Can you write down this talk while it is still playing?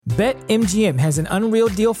BetMGM has an unreal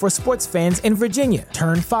deal for sports fans in Virginia.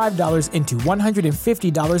 Turn $5 into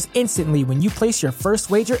 $150 instantly when you place your first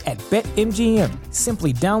wager at BetMGM.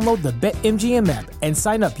 Simply download the BetMGM app and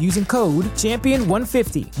sign up using code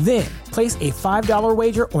Champion150. Then, place a $5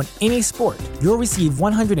 wager on any sport. You'll receive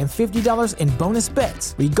 $150 in bonus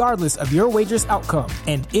bets, regardless of your wager's outcome.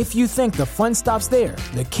 And if you think the fun stops there,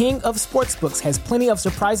 the King of Sportsbooks has plenty of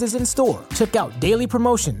surprises in store. Check out daily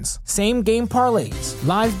promotions, same-game parlays,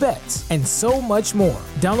 live bets, and so much more.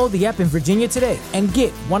 Download the app in Virginia today and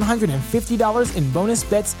get $150 in bonus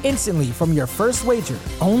bets instantly from your first wager.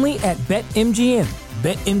 Only at BetMGM.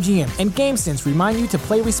 BetMGM and GameSense remind you to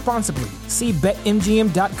play responsibly. See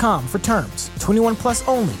BetMGM.com for terms. 21 plus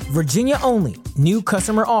only. Virginia only. New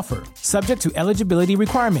customer offer. Subject to eligibility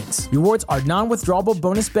requirements. Rewards are non-withdrawable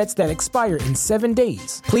bonus bets that expire in 7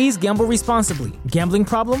 days. Please gamble responsibly. Gambling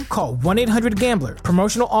problem? Call 1-800-GAMBLER.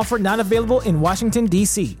 Promotional offer not available in Washington,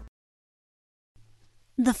 D.C.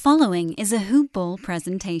 The following is a Hoop Ball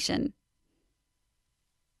presentation.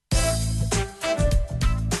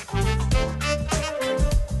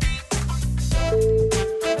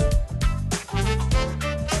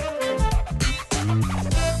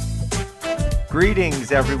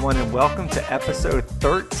 Greetings, everyone, and welcome to episode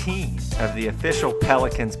 13 of the official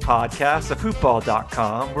Pelicans podcast of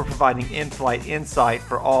hoopball.com. We're providing in-flight insight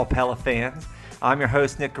for all Pela fans. I'm your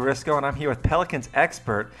host, Nick Garisco, and I'm here with Pelicans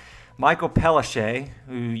expert Michael Pelichet,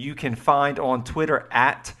 who you can find on Twitter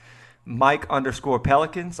at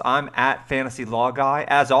Mike_Pelicans. I'm at Fantasy Law Guy.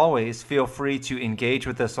 As always, feel free to engage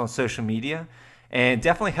with us on social media and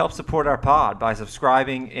definitely help support our pod by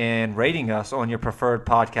subscribing and rating us on your preferred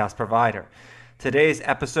podcast provider. Today's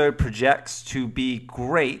episode projects to be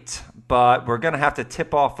great, but we're going to have to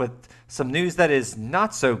tip off with some news that is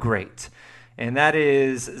not so great, and that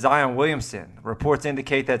is Zion Williamson. Reports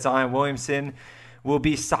indicate that Zion Williamson will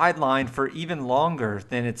be sidelined for even longer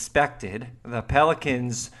than expected. The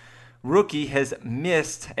Pelicans rookie has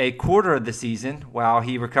missed a quarter of the season while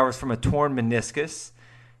he recovers from a torn meniscus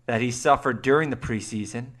that he suffered during the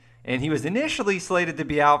preseason. And he was initially slated to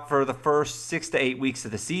be out for the first 6 to 8 weeks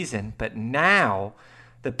of the season. But now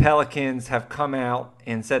the Pelicans have come out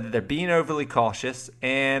and said that they're being overly cautious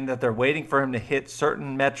and that they're waiting for him to hit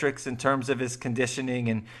certain metrics in terms of his conditioning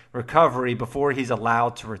and recovery before he's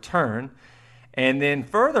allowed to return. And then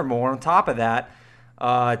furthermore, on top of that,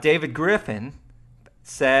 David Griffin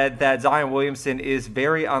said that Zion Williamson is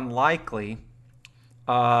very unlikely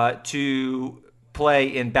to play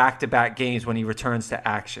in back-to-back games when he returns to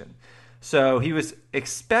action. So he was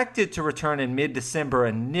expected to return in mid-December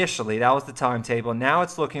initially. That was the timetable. Now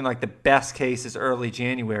it's looking like the best case is early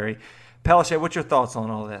January. Pelichet, what's your thoughts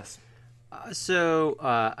on all this?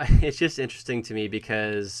 It's just interesting to me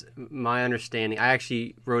because my understanding, I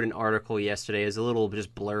actually wrote an article yesterday as a little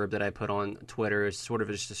just blurb that I put on Twitter, as sort of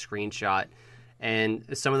just a screenshot. And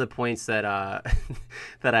some of the points that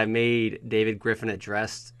that I made, David Griffin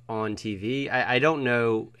addressed on TV. I don't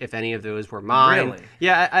know if any of those were mine. Really?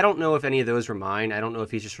 Yeah, I don't know if any of those were mine. I don't know if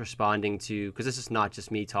he's just responding to, because this is not just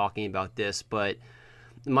me talking about this, but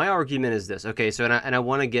my argument is this. Okay, so and I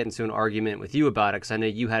want to get into an argument with you about it because I know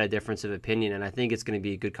you had a difference of opinion, and I think it's going to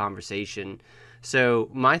be a good conversation. So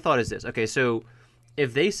my thought is this. Okay, so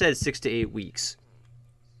if they said 6 to 8 weeks,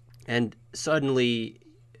 and suddenly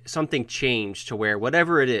something changed to where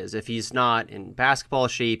whatever it is, if he's not in basketball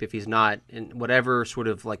shape, if he's not in whatever sort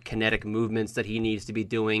of like kinetic movements that he needs to be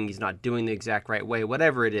doing, he's not doing the exact right way,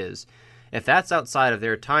 whatever it is, if that's outside of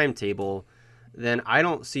their timetable, then I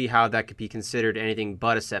don't see how that could be considered anything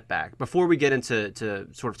but a setback. Before we get into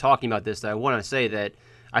sort of talking about this, I want to say that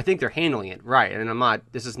I think they're handling it right. And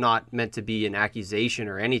this is not meant to be an accusation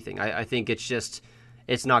or anything. I think it's just,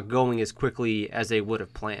 it's not going as quickly as they would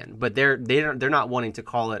have planned. But they're not wanting to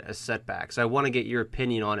call it a setback. So I want to get your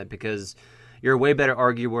opinion on it because you're a way better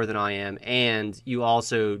arguer than I am, and you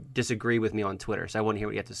also disagree with me on Twitter. So I want to hear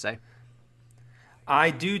what you have to say.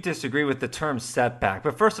 I do disagree with the term setback.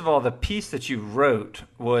 But first of all, the piece that you wrote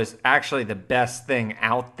was actually the best thing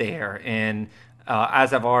out there. And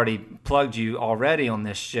as I've already plugged you already on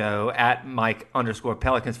this show, at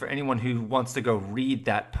Mike_Pelicans, for anyone who wants to go read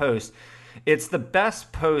that post, it's the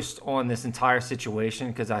best post on this entire situation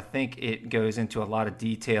because I think it goes into a lot of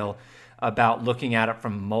detail about looking at it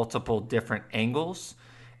from multiple different angles.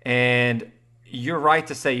 And you're right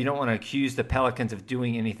to say you don't want to accuse the Pelicans of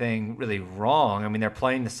doing anything really wrong. I mean, they're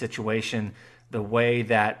playing the situation the way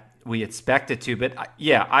that we expected to. But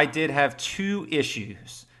yeah, I did have two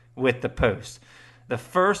issues with the post. The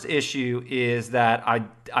first issue is that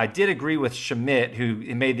I did agree with Schmidt, who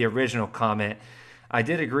made the original comment. I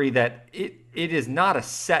did agree that it is not a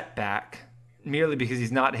setback merely because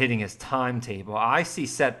he's not hitting his timetable. I see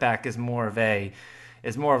setback as more of a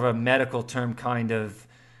medical term, kind of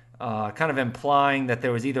implying that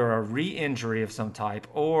there was either a re-injury of some type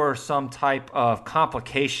or some type of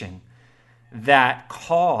complication that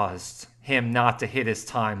caused him not to hit his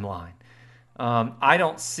timeline. I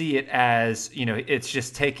don't see it as, it's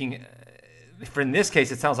just taking, for in this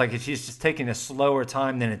case, it sounds like he's just taking a slower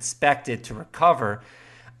time than expected to recover.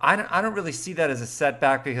 I don't really see that as a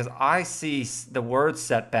setback, because I see the word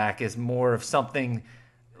setback as more of something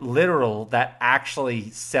literal that actually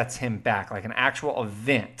sets him back, like an actual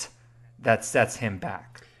event that sets him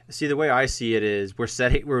back. See, the way I see it is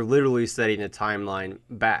we're literally setting a timeline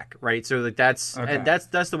back, right? So like that's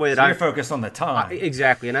the way that you're focused on the time.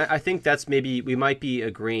 Exactly, and I think that's maybe we might be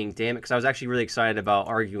agreeing. Damn it, because I was actually really excited about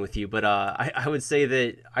arguing with you, but I would say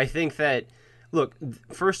that I think that, look,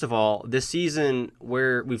 first of all, this season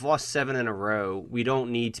where we've lost 7 in a row, we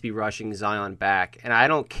don't need to be rushing Zion back, and I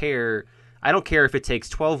don't care if it takes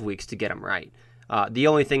 12 weeks to get him right. The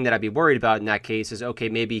only thing that I'd be worried about in that case is, okay,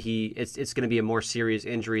 maybe it's going to be a more serious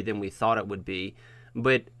injury than we thought it would be.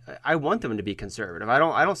 But I want them to be conservative. I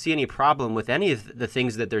don't see any problem with any of the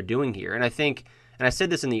things that they're doing here. And I think, and I said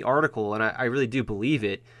this in the article, and I really do believe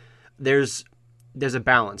it, there's a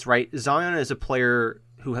balance, right? Zion is a player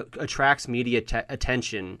who attracts media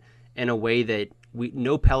attention in a way that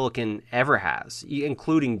no Pelican ever has,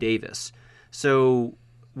 including Davis. So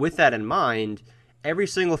with that in mind, every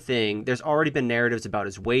single thing, there's already been narratives about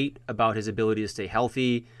his weight, about his ability to stay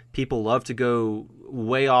healthy. People love to go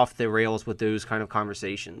way off the rails with those kind of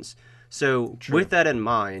conversations. So True. With that in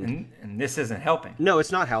mind... And this isn't helping. No,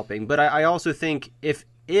 it's not helping. But I also think if,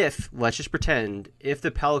 let's just pretend, if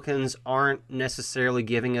the Pelicans aren't necessarily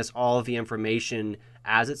giving us all of the information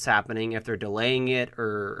as it's happening, if they're delaying it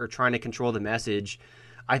or trying to control the message,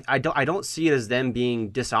 I don't see it as them being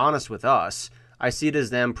dishonest with us. I see it as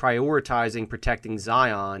them prioritizing protecting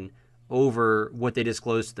Zion over what they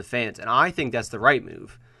disclose to the fans. And I think that's the right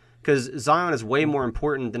move, because Zion is way more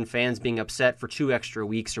important than fans being upset for 2 extra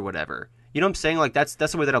weeks or whatever. You know what I'm saying? Like that's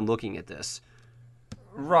the way that I'm looking at this.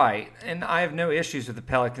 Right. And I have no issues with the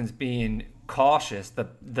Pelicans being cautious.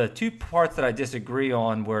 The 2 parts that I disagree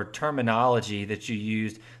on were terminology that you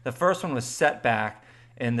used. The first one was setback,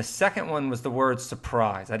 and the second one was the word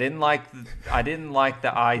surprise. I didn't like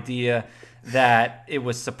the idea that it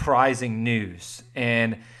was surprising news.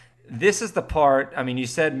 And this is the part, I mean, you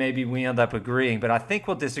said maybe we end up agreeing, but I think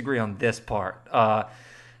we'll disagree on this part.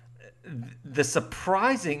 The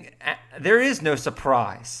surprising, there is no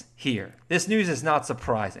surprise here. This news is not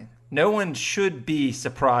surprising. No one should be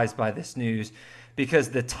surprised by this news, because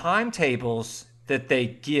the timetables that they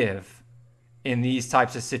give in these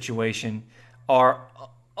types of situations are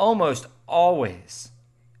almost always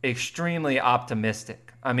extremely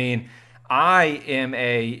optimistic. I mean, I'm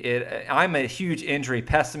a huge injury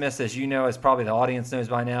pessimist, as you know, as probably the audience knows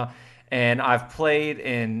by now. And I've played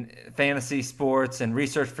in fantasy sports and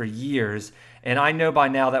research for years. And I know by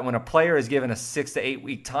now that when a player is given a 6 to 8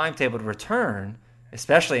 week timetable to return,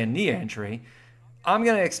 especially a knee injury, I'm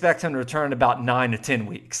going to expect him to return in about 9 to 10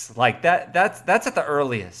 weeks. Like that's at the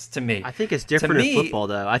earliest to me. I think it's different in football,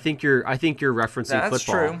 though. I think you're referencing that's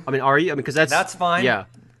football. True. I mean, are you? I mean, because that's fine. Yeah.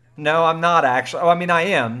 No, I'm not actually. Oh, I mean, I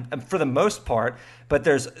am for the most part, but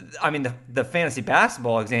the fantasy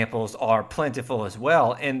basketball examples are plentiful as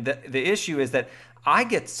well. And the issue is that I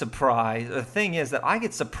get surprised. The thing is that I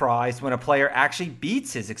get surprised when a player actually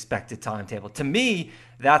beats his expected timetable. To me,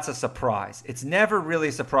 that's a surprise. It's never really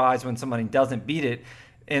a surprise when somebody doesn't beat it.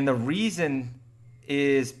 And the reason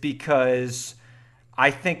is because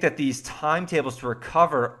I think that these timetables to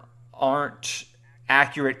recover aren't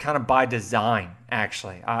accurate kind of by design,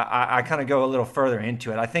 actually. I kind of go a little further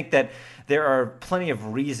into it. I think that there are plenty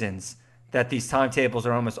of reasons that these timetables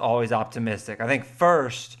are almost always optimistic. I think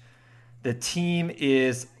first, the team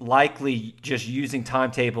is likely just using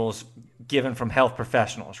timetables given from health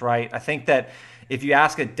professionals, right? I think that if you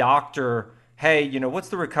ask a doctor, hey, what's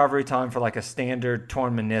the recovery time for like a standard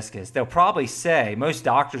torn meniscus? They'll probably say, most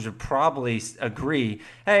doctors would probably agree,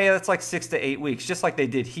 hey, that's like 6 to 8 weeks, just like they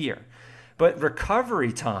did here. But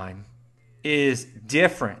recovery time is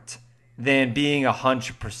different than being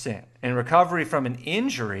 100%. And recovery from an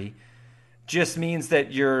injury just means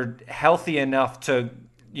that you're healthy enough to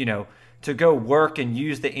go work and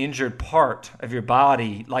use the injured part of your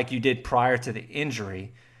body like you did prior to the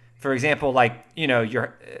injury. For example,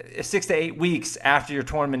 you're 6 to 8 weeks after your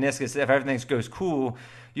torn meniscus, if everything goes cool,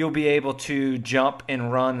 you'll be able to jump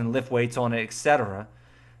and run and lift weights on it, etc.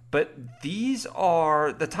 But the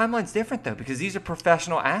timeline's different, though, because these are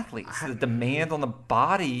professional athletes. The demand on the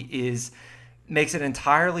body is makes an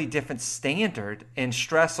entirely different standard and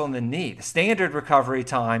stress on the knee. The standard recovery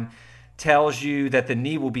time tells you that the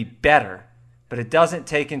knee will be better, but it doesn't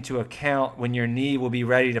take into account when your knee will be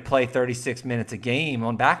ready to play 36 minutes a game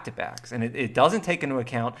on back-to-backs. And it doesn't take into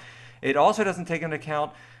account, it also doesn't take into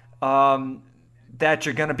account that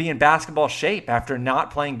you're going to be in basketball shape after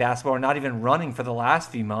not playing basketball or not even running for the last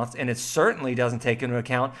few months. And it certainly doesn't take into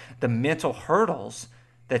account the mental hurdles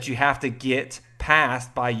that you have to get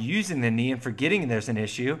past by using the knee and forgetting there's an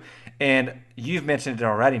issue. And you've mentioned it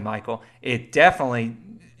already, Michael. It definitely,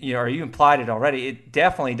 or you implied it already, it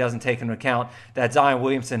definitely doesn't take into account that Zion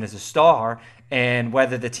Williamson is a star and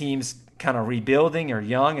whether the team's kind of rebuilding or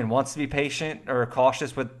young and wants to be patient or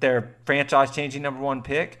cautious with their franchise-changing number one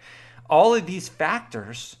pick. All of these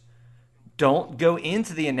factors don't go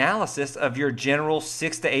into the analysis of your general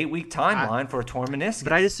 6 to 8 week timeline for a torn meniscus.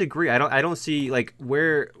 But I disagree. I don't see like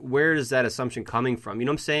where is that assumption coming from? You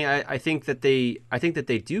know what I'm saying? I think that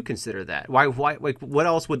they do consider that. Why like what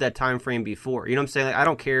else would that time frame be for? You know what I'm saying? Like, I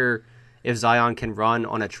don't care if Zion can run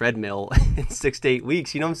on a treadmill in 6 to 8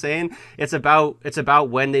 weeks. You know what I'm saying? It's about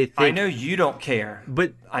when they think. I know you don't care,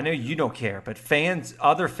 but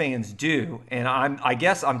other fans do, and I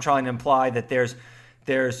guess I'm trying to imply that there's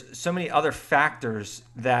so many other factors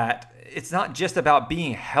that it's not just about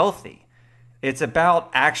being healthy. It's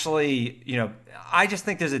about actually, I just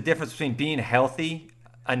think there's a difference between being healthy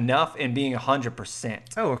enough and being 100%.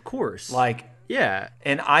 Oh, of course. Yeah.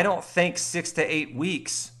 And I don't think 6 to 8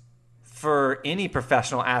 weeks for any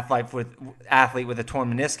professional athlete with a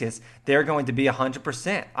torn meniscus, they're going to be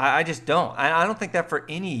 100%. I just don't. I don't think that for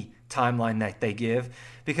any timeline that they give,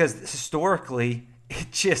 because historically,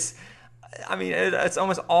 it's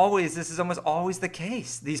almost always the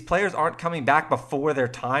case. These players aren't coming back before their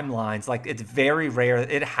timelines. Like, it's very rare.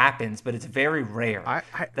 It happens, but it's very rare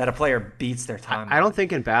that a player beats their timeline. I don't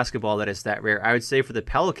think in basketball that it's that rare. I would say for the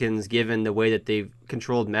Pelicans, given the way that they've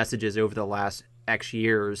controlled messages over the last X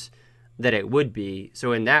years, that it would be.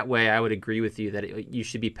 So in that way, I would agree with you that you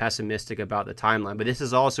should be pessimistic about the timeline. But this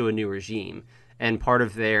is also a new regime, and part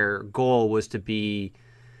of their goal was to be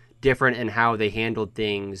different in how they handled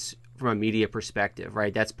things from a media perspective,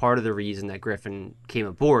 right? That's part of the reason that Griffin came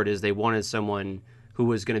aboard, is they wanted someone who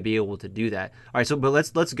was going to be able to do that. All right, so but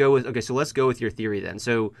let's go with your theory then.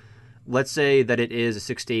 So let's say that it is a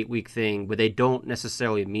 6 to 8 week thing, but they don't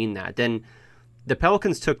necessarily mean that. Then the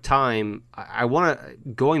Pelicans took time. I want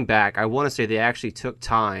to say they actually took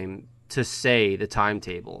time to say the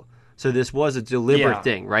timetable. So this was a deliberate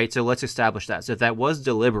thing, right? So let's establish that. So if that was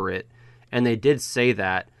deliberate and they did say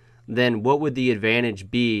that, then what would the advantage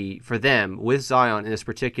be for them with Zion in this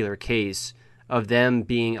particular case of them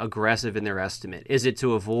being aggressive in their estimate? Is it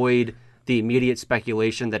to avoid the immediate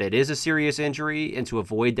speculation that it is a serious injury and to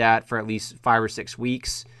avoid that for at least 5 or 6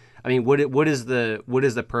 weeks? I mean, what is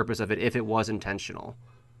the purpose of it if it was intentional?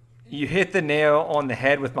 You hit the nail on the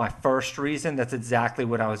head with my first reason. That's exactly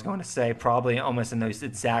what I was going to say, probably almost in those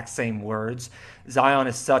exact same words. Zion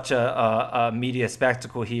is such a media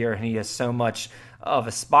spectacle here, and he has so much of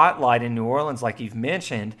a spotlight in New Orleans, like you've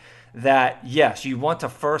mentioned, that, yes, you want to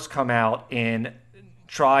first come out and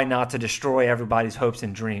try not to destroy everybody's hopes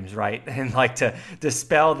and dreams, right? And like to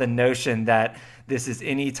dispel the notion that this is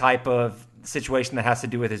any type of situation that has to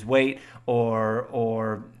do with his weight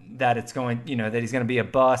or that it's going, that he's going to be a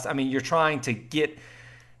bust. I mean, you're trying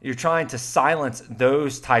to silence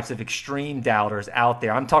those types of extreme doubters out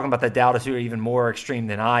there. I'm talking about the doubters who are even more extreme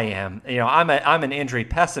than I am. I'm an injury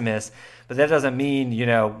pessimist, but that doesn't mean,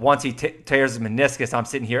 once he tears his meniscus, I'm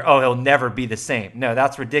sitting here, he'll never be the same. No,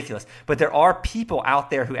 that's ridiculous. But there are people out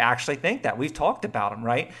there who actually think that. We've talked about them,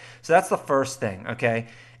 right? So that's the first thing, okay?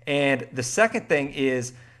 And the second thing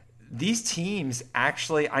is, these teams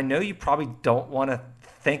actually, I know you probably don't want to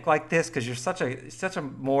think like this because you're such a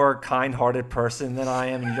more kind-hearted person than I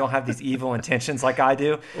am, and you don't have these evil intentions like I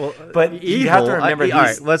do. Well, but you have to remember these. All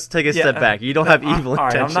right, let's take a step back. You don't have evil intentions. All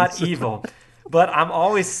right, I'm not evil, but I'm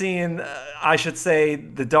always seeing, I should say,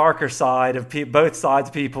 the darker side of both sides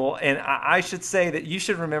of people, and I should say that you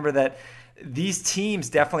should remember that these teams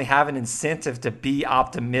definitely have an incentive to be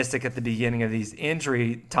optimistic at the beginning of these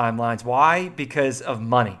injury timelines. Why? Because of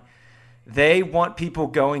money. They want people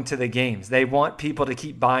going to the games. They want people to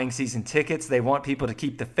keep buying season tickets. They want people to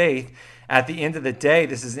keep the faith. At the end of the day,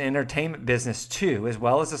 this is an entertainment business too, as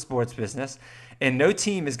well as a sports business. And no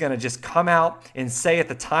team is going to just come out and say at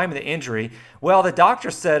the time of the injury, well, the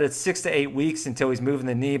doctor said it's 6 to 8 weeks until he's moving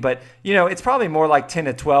the knee, but, it's probably more like 10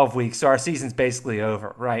 to 12 weeks, so our season's basically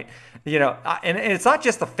over, right? And it's not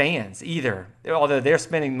just the fans either, although they're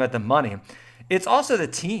spending the money. it's also the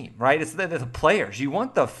team, right? It's the players. You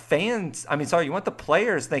want the fans, you want the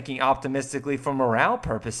players thinking optimistically for morale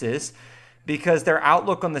purposes, because their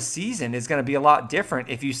outlook on the season is going to be a lot different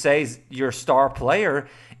if you say your star player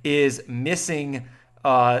is missing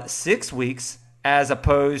 6 weeks as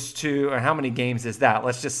opposed to, or how many games is that?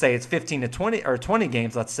 Let's just say it's 15 to 20 or 20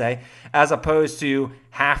 games, let's say, as opposed to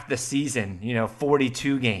half the season,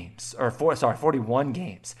 42 games or 41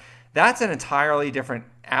 games. That's an entirely different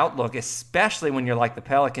outlook, especially when you're like the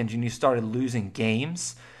Pelicans and you started losing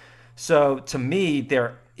games. So to me,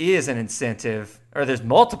 there is an incentive, or there's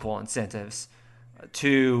multiple incentives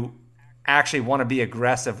to actually want to be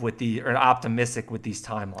aggressive or optimistic with these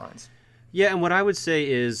timelines. Yeah, and what I would say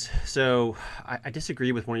is, so I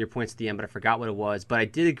disagree with one of your points at the end, but I forgot what it was. But I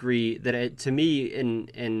did agree that to me,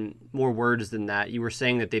 in more words than that, you were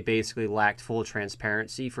saying that they basically lacked full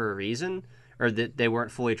transparency for a reason, or that they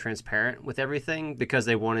weren't fully transparent with everything because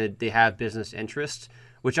they have business interests,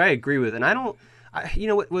 which I agree with. And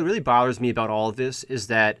what really bothers me about all of this is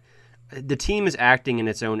that the team is acting in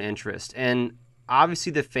its own interest. And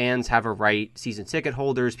obviously the fans have a right, season ticket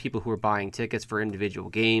holders, people who are buying tickets for individual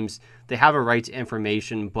games, they have a right to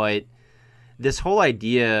information. But this whole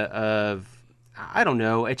idea of, I don't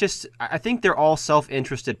know, I think they're all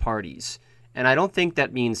self-interested parties. And I don't think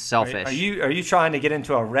that means selfish. Are you trying to get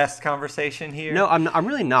into a rest conversation here? No, I'm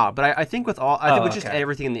really not. But I think with just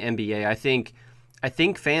everything in the NBA, I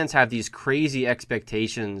think fans have these crazy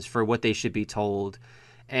expectations for what they should be told.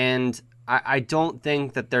 And I don't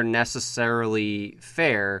think that they're necessarily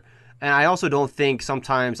fair. And I also don't think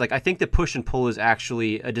sometimes, I think the push and pull is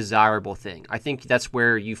actually a desirable thing. I think that's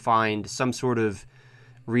where you find some sort of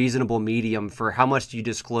reasonable medium for how much do you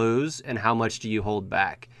disclose and how much do you hold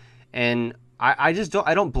back. And I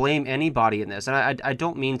don't blame anybody in this. And I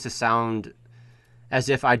don't mean to sound as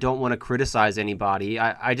if I don't want to criticize anybody.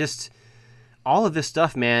 All of this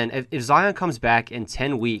stuff, man, if Zion comes back in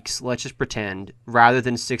 10 weeks, let's just pretend, rather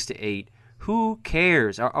than 6 to 8, who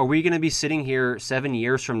cares? Are we going to be sitting here 7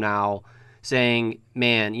 years from now saying,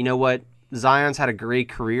 man, you know what? Zion's had a great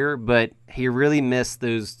career, but he really missed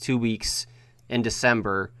those 2 weeks in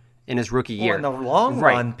December in his rookie year. In the long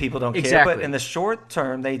run, people don't care, but in the short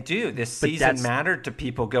term, they do. This season mattered to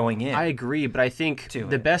people going in. I agree, but I think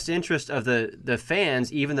the best interest of the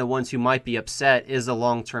fans, even the ones who might be upset, is a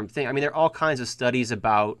long-term thing. I mean, there are all kinds of studies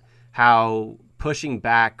about how pushing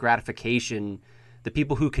back gratification, the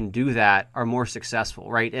people who can do that are more successful,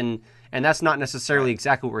 right? And that's not necessarily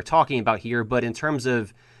exactly what we're talking about here, but in terms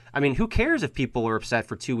of, who cares if people are upset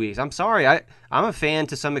for 2 weeks? I'm sorry, I'm a fan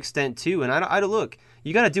to some extent too, and I look,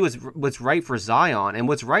 you got to do what's right for Zion, and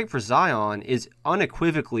what's right for Zion is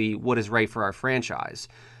unequivocally what is right for our franchise.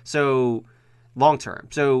 So long term.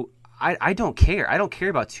 So I don't care. I don't care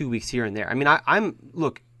about 2 weeks here and there. I'm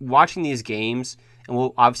watching these games, and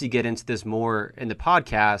we'll obviously get into this more in the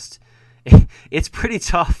podcast. It's pretty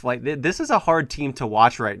tough. This is a hard team to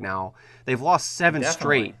watch right now. They've lost 7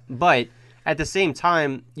 straight, but at the same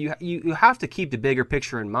time, you have to keep the bigger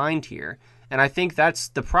picture in mind here. And I think that's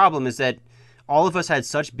the problem, is that all of us had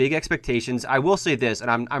such big expectations. I will say this, and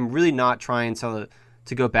I'm really not trying to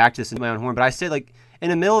go back to this in my own horn, but I said, in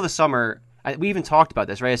the middle of the summer, we even talked about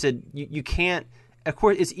this, right? I said you can't. Of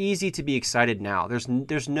course, it's easy to be excited now.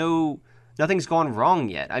 Nothing's gone wrong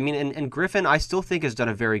yet. And Griffin, I still think, has done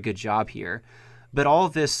a very good job here. But all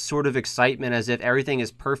of this sort of excitement as if everything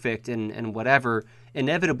is perfect and whatever,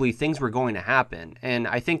 inevitably things were going to happen. And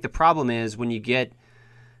I think the problem is when you get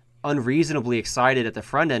unreasonably excited at the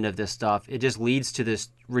front end of this stuff, it just leads to this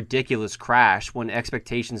ridiculous crash when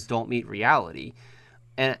expectations don't meet reality.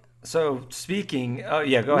 And so speaking, go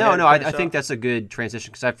ahead. No, I think that's a good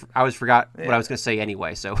transition because I always forgot what I was going to say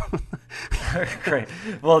anyway. So great.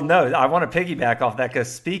 Well, no, I want to piggyback off that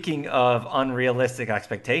because speaking of unrealistic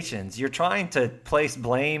expectations, you're trying to place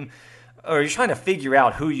blame, or you're trying to figure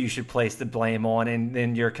out who you should place the blame on, and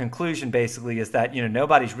then your conclusion basically is that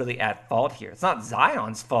nobody's really at fault here. It's not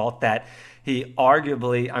Zion's fault that he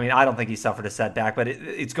arguably, I don't think he suffered a setback, but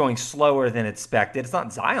it's going slower than expected. It's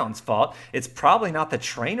not Zion's fault. It's probably not the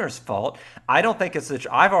trainer's fault. I don't think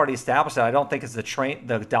I've already established that. I don't think it's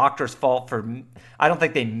the doctor's fault I don't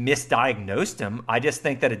think they misdiagnosed him. I just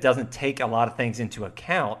think that it doesn't take a lot of things into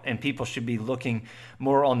account, and people should be looking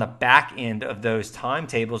more on the back end of those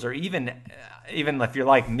timetables, or even if you're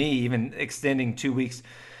like me, even extending 2 weeks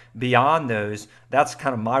beyond those. That's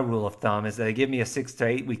kind of my rule of thumb, is that they give me a 6 to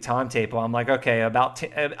 8 week timetable. I'm like, okay,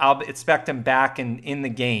 I'll expect him back in the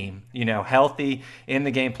game, healthy in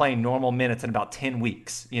the game, playing normal minutes in about 10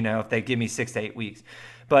 weeks, if they give me 6 to 8 weeks.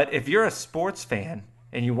 But if you're a sports fan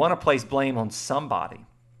and you want to place blame on somebody,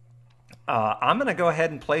 I'm going to go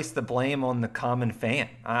ahead and place the blame on the common fan.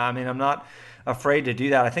 I mean, I'm not afraid to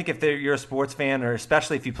do that. I think if you're a sports fan, or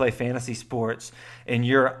especially if you play fantasy sports and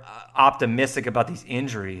you're optimistic about these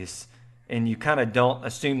injuries and you kind of don't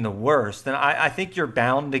assume the worst, then I think you're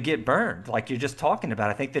bound to get burned, like you're just talking about.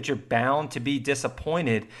 I think that you're bound to be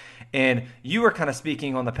disappointed. And you were kind of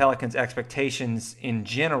speaking on the Pelicans' expectations in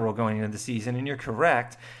general going into the season, and you're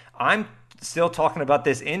correct. I'm still talking about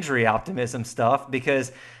this injury optimism stuff,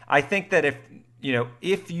 because I think that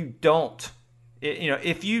if you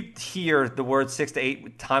hear the word 6 to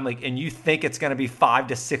 8 time leak and you think it's going to be 5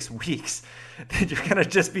 to 6 weeks, then you're going to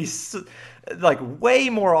just be like way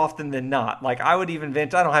more often than not. Like I would even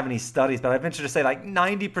venture, I don't have any studies, but I venture to say like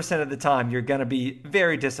 90% of the time you're going to be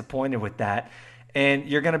very disappointed with that. And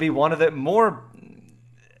you're going to be one of the more,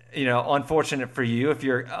 unfortunate for you, if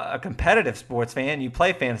you're a competitive sports fan, you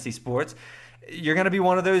play fantasy sports, you're going to be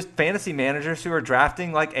one of those fantasy managers who are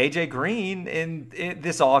drafting like AJ Green in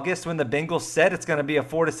this August when the Bengals said it's going to be a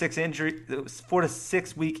 4 to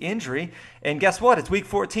 6 week injury. And guess what? It's week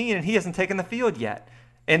 14 and he hasn't taken the field yet.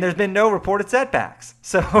 And there's been no reported setbacks.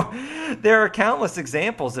 So there are countless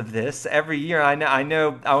examples of this every year. I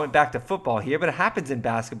know I went back to football here, but it happens in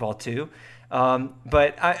basketball too.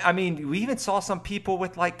 But I mean, we even saw some people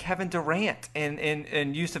with like Kevin Durant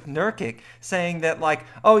and Yusuf Nurkic saying that like,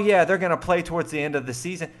 oh yeah, they're going to play towards the end of the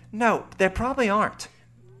season. No, they probably aren't.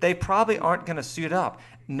 They probably aren't going to suit up.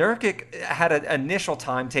 Nurkic had an initial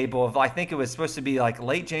timetable of, I think it was supposed to be like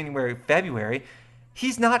late January, February.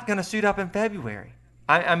 He's not going to suit up in February.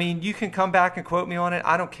 I mean, you can come back and quote me on it.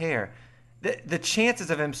 I don't care. The chances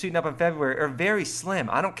of him suiting up in February are very slim.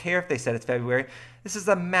 I don't care if they said it's February. This is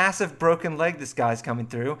a massive broken leg this guy's coming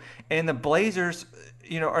through. And the Blazers,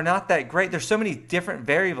 are not that great. There's so many different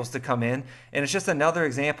variables to come in. And it's just another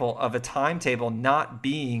example of a timetable not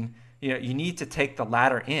being, you need to take the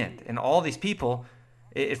latter end. And all these people,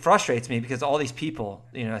 it frustrates me because all these people,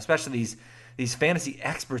 especially these fantasy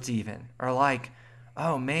experts even, are like,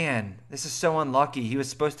 oh man, this is so unlucky. He was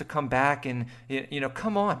supposed to come back and,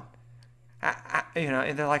 come on.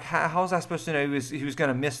 And they're like, how was I supposed to know he was going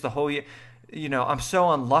to miss the whole year? I'm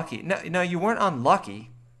so unlucky. No, you weren't unlucky.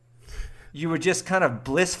 You were just kind of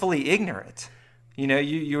blissfully ignorant.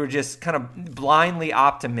 You were just kind of blindly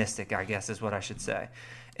optimistic, I guess is what I should say.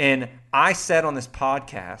 And I said on this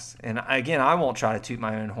podcast, and again, I won't try to toot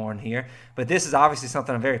my own horn here, but this is obviously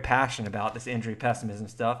something I'm very passionate about, this injury pessimism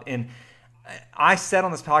stuff. And I said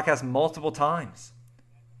on this podcast multiple times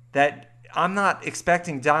that I'm not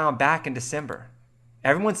expecting Zion back in December.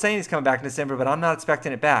 Everyone's saying he's coming back in December, but I'm not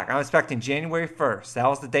expecting it back. I'm expecting January 1st. That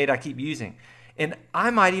was the date I keep using. And I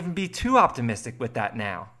might even be too optimistic with that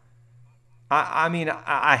now. I mean,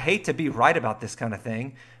 I hate to be right about this kind of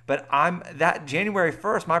thing, but that January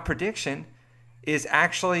 1st, my prediction is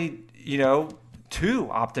actually, too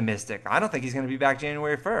optimistic. I don't think he's going to be back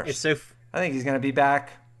January 1st. I think he's going to be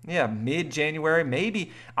back, mid-January,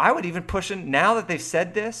 maybe. I would even push him, now that they've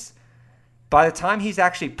said this, by the time he's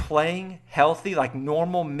actually playing healthy, like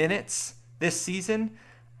normal minutes this season,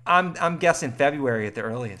 I'm guessing February at the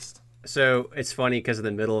earliest. So it's funny because in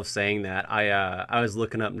the middle of saying that, I was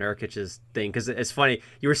looking up Nurkic's thing because it's funny.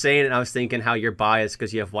 You were saying it and I was thinking how you're biased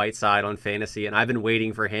because you have Whiteside on fantasy, and I've been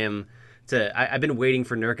waiting for him I've been waiting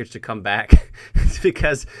for Nurkic to come back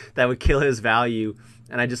because that would kill his value.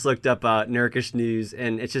 And I just looked up Nurkic news,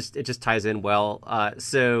 and it just ties in well.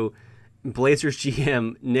 So Blazers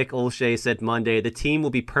GM Nick Olshey said Monday the team will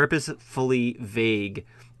be purposefully vague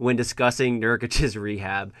when discussing Nurkic's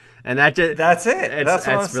rehab, and that's it. That's what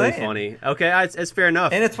I'm really saying. Funny. Okay, it's fair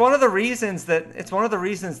enough. And it's one of the reasons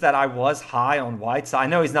that I was high on Whiteside. I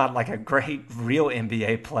know he's not like a great real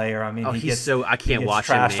NBA player. I mean, I can't watch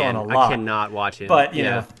him, man. I cannot watch him. But you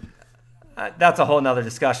know. That's a whole nother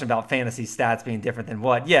discussion about fantasy stats being different than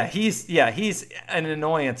what. He's an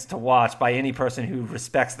annoyance to watch by any person who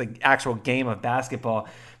respects the actual game of basketball.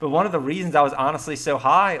 But one of the reasons I was honestly so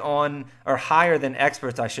high on, or higher than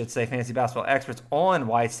experts, I should say, fantasy basketball experts on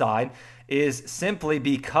Whiteside, is simply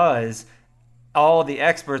because all the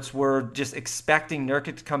experts were just expecting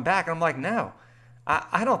Nurkic to come back. And I'm like, no,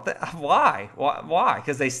 I don't think. Why?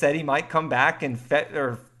 Because they said he might come back in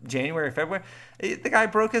January, February. The guy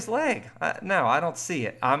broke his leg. No, I don't see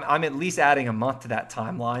it. I'm at least adding a month to that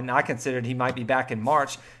timeline. I considered he might be back in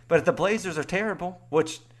March. But if the Blazers are terrible,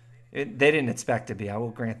 which they didn't expect to be, I will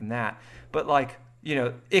grant them that. But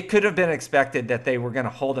it could have been expected that they were going to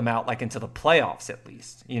hold him out until the playoffs at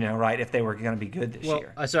least, right? If they were going to be good this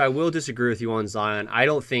year. So I will disagree with you on Zion. I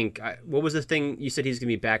don't think. What was the thing you said he's going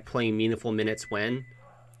to be back playing meaningful minutes when?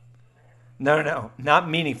 No, not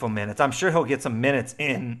meaningful minutes. I'm sure he'll get some minutes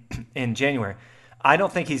in January. I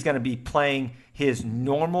don't think he's going to be playing his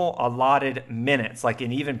normal allotted minutes, like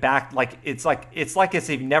and even back, like it's as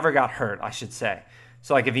if he never got hurt, I should say.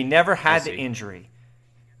 So like if he never had the injury,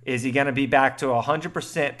 is he going to be back to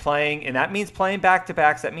 100% playing? And that means playing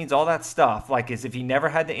back-to-backs. That means all that stuff. Like as if he never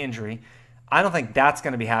had the injury. I don't think that's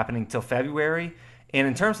going to be happening till February. And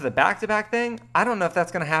in terms of the back-to-back thing, I don't know if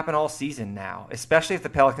that's going to happen all season now, especially if the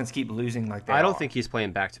Pelicans keep losing like they are. I don't think he's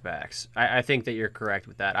playing back-to-backs. I think that you're correct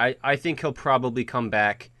with that. I think he'll probably come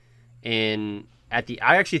back I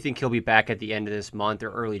actually think he'll be back at the end of this month or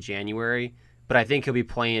early January, but I think he'll be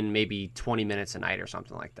playing maybe 20 minutes a night or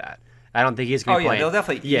something like that. I don't think he's going to be playing. They'll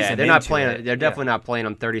definitely ease him they're not into playing. it. They're definitely not playing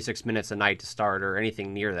him 36 minutes a night to start or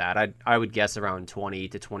anything near that. I would guess around 20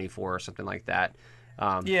 to 24 or something like that.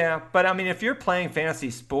 But I mean, if you're playing fantasy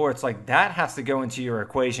sports, like that has to go into your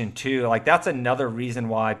equation too. Like that's another reason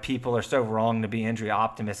why people are so wrong to be injury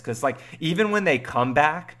optimists. Because like even when they come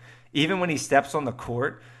back, even when he steps on the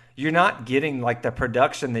court, you're not getting like the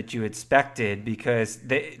production that you expected because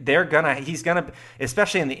he's gonna,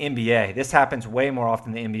 especially in the NBA. This happens way more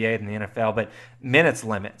often in the NBA than the NFL. But minutes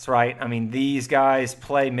limits, right? I mean, these guys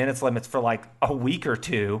play minutes limits for like a week or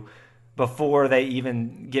two before they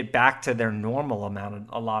even get back to their normal amount of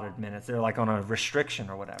allotted minutes. They're like on a restriction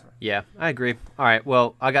or whatever. Yeah, I agree. All right,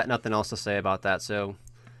 well, I got nothing else to say about that, so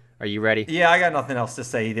are you ready? Yeah, I got nothing else to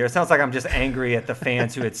say either. It sounds like I'm just angry at the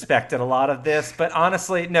fans who expected a lot of this. But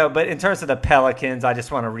honestly, no, but in terms of the Pelicans, I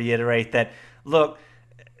just want to reiterate that, look,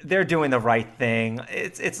 they're doing the right thing.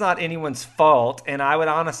 It's not anyone's fault, and I would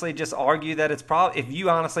honestly just argue that it's probably, if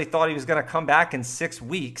you honestly thought he was going to come back in 6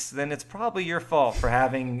 weeks, then it's probably your fault for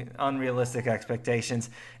having unrealistic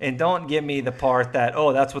expectations. And don't give me the part that,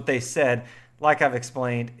 oh, that's what they said. Like I've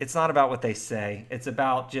explained, it's not about what they say. It's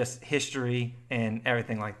about just history and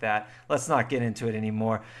everything like that. Let's not get into it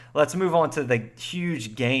anymore. Let's move on to the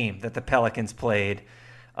huge game that the Pelicans played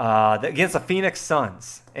against the Phoenix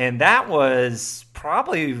Suns. And that was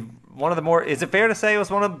probably one of the more, is it fair to say it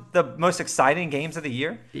was one of the most exciting games of the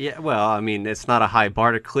year? Yeah, well, I mean, it's not a high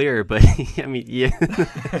bar to clear, but I mean, yeah,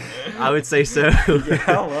 I would say so. Yeah,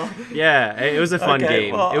 well. Yeah, it was a fun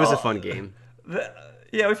game. Well, it was a fun game.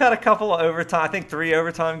 Yeah, we've had a couple of overtime, I think 3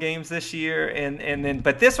 overtime games this year,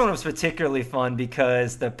 but this one was particularly fun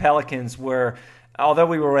because the Pelicans were, although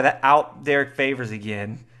we were without Derek Favors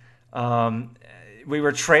again, we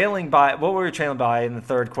were trailing by, what were we trailing by in the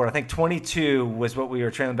third quarter? I think 22 was what we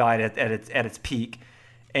were trailing by at its peak.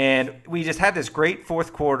 And we just had this great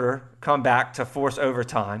fourth quarter comeback to force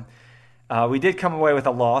overtime. We did come away with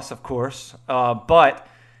a loss, of course, but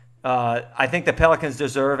I think the Pelicans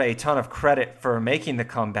deserve a ton of credit for making the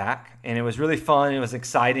comeback, and it was really fun. It was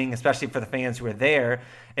exciting, especially for the fans who were there,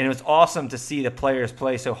 and it was awesome to see the players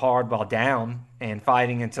play so hard while down and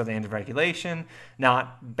fighting until the end of regulation,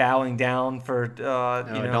 not bowing down for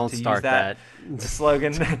don't to start use that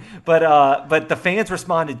slogan. But the fans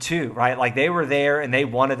responded too, right? Like they were there and they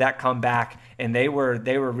wanted that comeback, and they were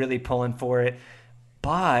really pulling for it.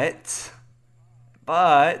 But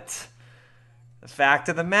the fact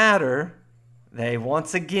of the matter, they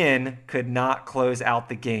once again could not close out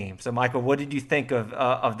the game. So, Michael, what did you think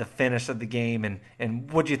of the finish of the game,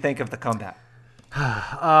 and what did you think of the comeback?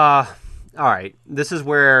 All right. This is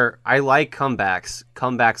where I like comebacks.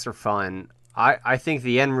 Comebacks are fun. I think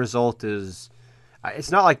the end result is –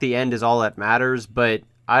 it's not like the end is all that matters, but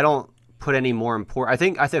I don't put any more important – I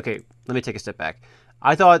think okay, let me take a step back.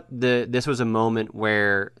 I thought this was a moment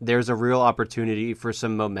where there's a real opportunity for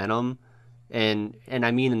some momentum. And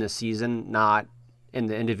I mean in the season, not in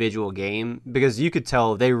the individual game, because you could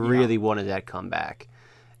tell they really wanted that comeback.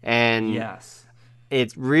 And yes,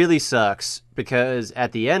 it really sucks because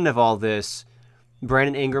at the end of all this,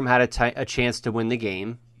 Brandon Ingram had a chance to win the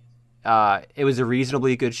game. It was a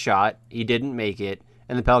reasonably good shot. He didn't make it,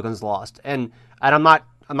 and the Pelicans lost. And I'm not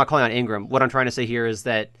calling out Ingram. What I'm trying to say here is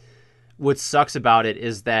that what sucks about it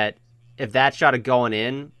is that if that shot had gone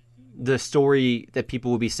in, the story that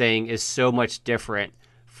people will be saying is so much different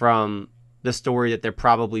from the story that they're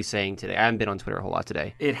probably saying today. I haven't been on Twitter a whole lot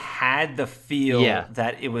today. It had the feel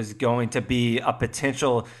that it was going to be a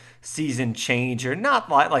potential season changer. Not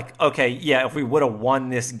like okay, yeah, if we would have won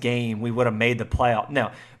this game, we would have made the playoff. No,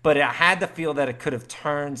 but it had the feel that it could have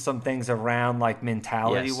turned some things around, like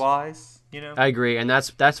mentality-wise. You know, I agree, and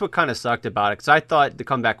that's what kind of sucked about it, because I thought the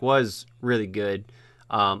comeback was really good.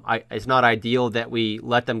 It's not ideal that we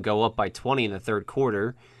let them go up by 20 in the third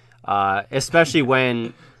quarter, especially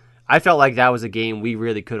when I felt like that was a game we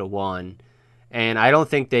really could have won. And I don't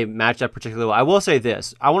think they matched up particularly well. I will say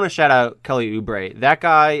this. I want to shout out Kelly Oubre. That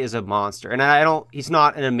guy is a monster. And he's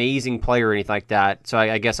not an amazing player or anything like that, so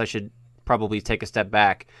I guess I should probably take a step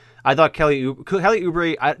back. I thought Kelly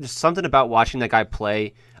Oubre, just something about watching that guy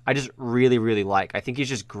play, I just really, really like. I think he's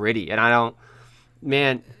just gritty, and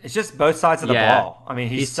man, it's just both sides of the ball. I mean,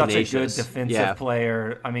 he's such tenacious. a good defensive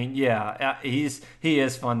player. I mean, he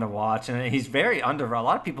is fun to watch, and he's very underrated. A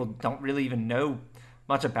lot of people don't really even know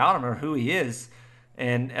much about him or who he is.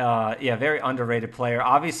 And very underrated player.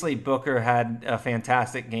 Obviously, Booker had a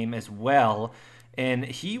fantastic game as well, and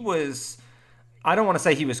he was. I don't want to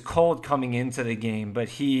say he was cold coming into the game, but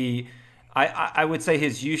I would say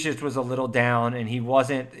his usage was a little down, and he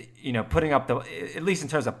wasn't, putting up at least in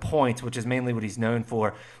terms of points, which is mainly what he's known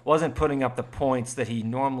for, wasn't putting up the points that he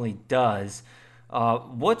normally does.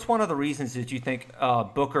 What's one of the reasons that you think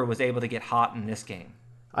Booker was able to get hot in this game?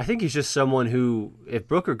 I think he's just someone who, if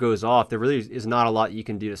Booker goes off, there really is not a lot you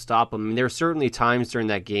can do to stop him. I mean, there were certainly times during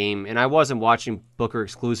that game, and I wasn't watching Booker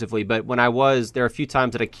exclusively, but when I was, there were a few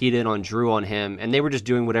times that I keyed in on Drew on him, and they were just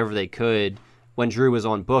doing whatever they could when Drew was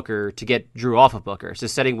on Booker to get Drew off of Booker. So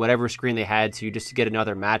setting whatever screen they had to just to get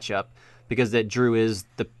another matchup, because that Drew is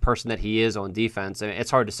the person that he is on defense. I mean, it's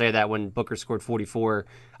hard to say that when Booker scored 44.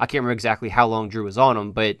 I can't remember exactly how long Drew was on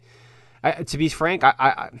him, but to be frank,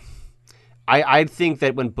 I think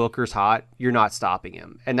that when Booker's hot, you're not stopping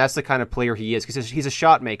him, and that's the kind of player he is, because he's a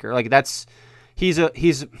shot maker. Like I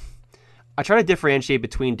try to differentiate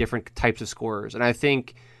between different types of scorers, and I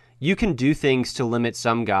think you can do things to limit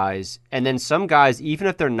some guys, and then some guys, even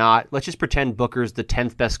if they're not, let's just pretend Booker's the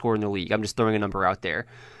 10th best scorer in the league. I'm just throwing a number out there.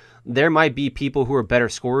 There might be people who are better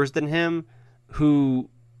scorers than him who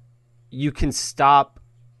you can stop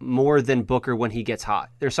more than Booker when he gets hot.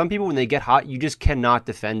 There's some people when they get hot, you just cannot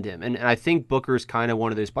defend him. And I think Booker's kind of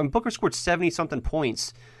one of those. I mean, Booker scored 70-something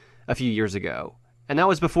points a few years ago. And that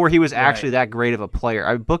was before he was actually that great of a player.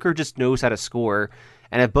 I mean, Booker just knows how to score.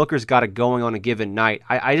 And if Booker's got it going on a given night,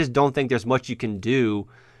 I just don't think there's much you can do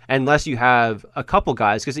unless you have a couple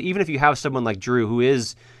guys. Because even if you have someone like Drew, who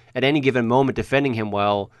is at any given moment defending him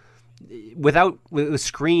well, with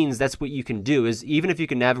screens, that's what you can do. Is even if you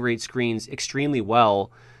can navigate screens extremely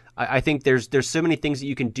well, I think there's so many things that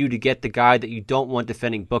you can do to get the guy that you don't want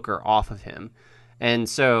defending Booker off of him. And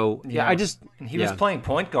so, he was playing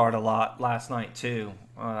point guard a lot last night too.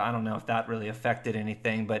 I don't know if that really affected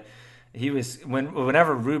anything, but he was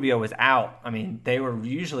whenever Rubio was out. I mean, they were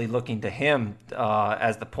usually looking to him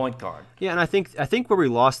as the point guard. Yeah, and I think where we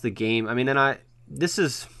lost the game. I mean,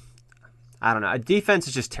 I don't know. Defense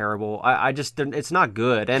is just terrible. It's not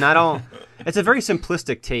good. And it's a very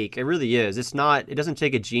simplistic take. It really is. It doesn't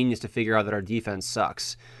take a genius to figure out that our defense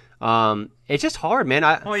sucks. It's just hard, man.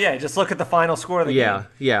 Just look at the final score of the game.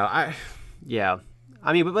 Yeah.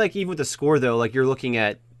 I mean, but like even with the score though, like you're looking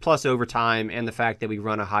at plus overtime and the fact that we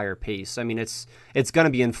run a higher pace. I mean, it's going to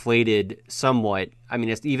be inflated somewhat. I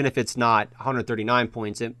mean, even if it's not 139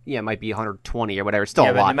 points, it might be 120 or whatever. It's still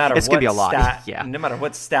a lot. It's going to be a lot. No matter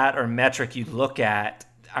what stat or metric you look at,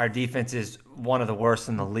 our defense is one of the worst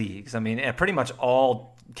in the leagues. I mean, pretty much all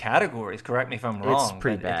categories. Correct me if I'm wrong. It's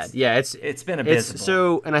pretty bad. It's been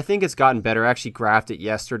abysmal. And I think it's gotten better. I actually graphed it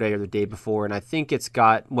yesterday or the day before, and I think it's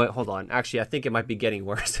got. Hold on. Actually, I think it might be getting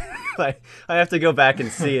worse. I have to go back and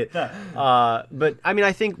see it. But I mean,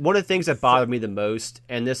 I think one of the things that bothered me the most,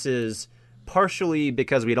 and this is partially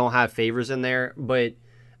because we don't have Favors in there, but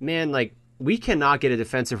man, like we cannot get a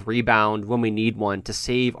defensive rebound when we need one to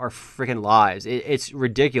save our freaking lives. It's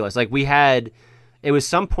ridiculous. Like it was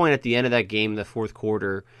some point at the end of that game in the fourth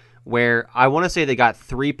quarter where I want to say they got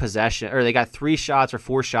 3 shots or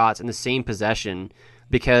 4 shots in the same possession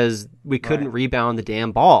because we couldn't rebound the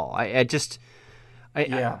damn ball.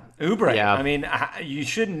 Oubre. Yeah. I mean, you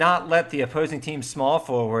should not let the opposing team's small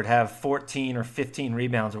forward have 14 or 15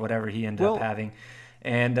 rebounds or whatever he ended up having.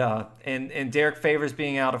 And Derek Favors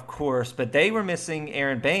being out, of course, but they were missing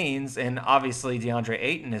Aaron Baines and obviously DeAndre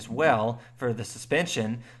Ayton as well for the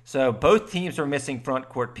suspension. So both teams were missing front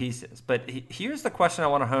court pieces. But here's the question I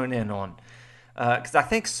want to hone in on, because I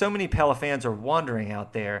think so many Pella fans are wondering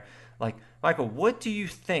out there, like, Michael, what do you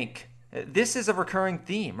think? This is a recurring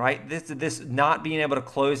theme, right? This not being able to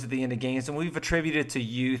close at the end of games, and we've attributed it to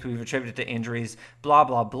youth, we've attributed it to injuries, blah,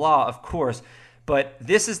 blah, blah, of course. But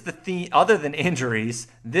this is the theme, other than injuries,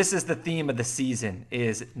 this is the theme of the season,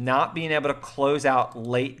 is not being able to close out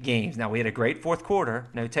late games. Now, we had a great fourth quarter,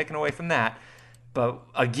 no taking away from that. But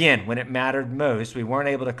again, when it mattered most, we weren't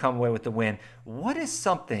able to come away with the win.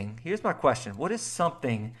 Here's my question, what is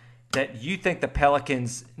something that you think the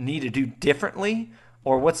Pelicans need to do differently,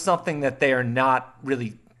 or what's something that they are not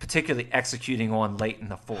really particularly executing on late in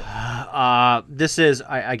the fourth? This is,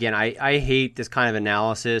 I hate this kind of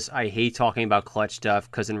analysis. I hate talking about clutch stuff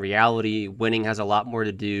because in reality, winning has a lot more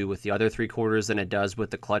to do with the other three quarters than it does with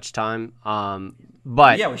the clutch time.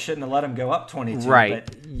 But yeah, we shouldn't have let him go up 22.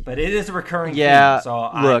 Right. But it is a recurring theme.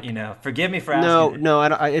 So look, forgive me for asking. No,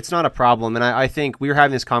 it's not a problem. And I think we were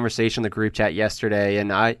having this conversation in the group chat yesterday,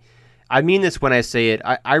 and I mean this when I say it.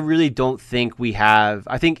 I really don't think we have –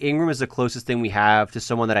 I think Ingram is the closest thing we have to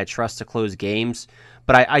someone that I trust to close games.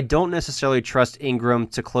 But I don't necessarily trust Ingram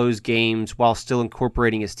to close games while still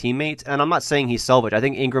incorporating his teammates. And I'm not saying he's salvage. I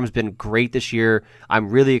think Ingram's been great this year. I'm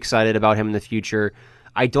really excited about him in the future.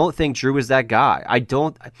 I don't think Drew is that guy.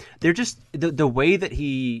 They're just – the way that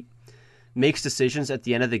he makes decisions at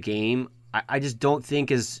the end of the game, I just don't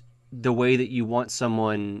think is the way that you want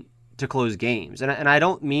someone – to close games. And I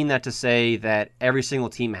don't mean that to say that every single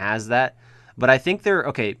team has that, but I think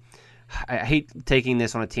I hate taking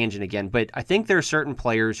this on a tangent again, but I think there are certain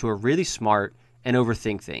players who are really smart and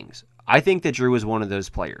overthink things. I think that Drew is one of those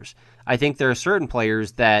players. I think there are certain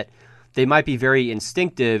players that they might be very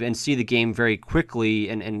instinctive and see the game very quickly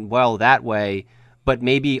and well that way, but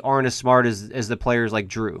maybe aren't as smart as the players like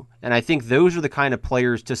Drew. And I think those are the kind of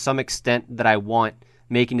players to some extent that I want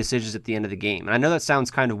making decisions at the end of the game. And I know that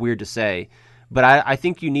sounds kind of weird to say, but I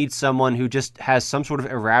think you need someone who just has some sort of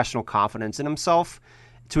irrational confidence in himself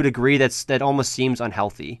to a degree that almost seems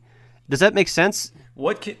unhealthy. Does that make sense?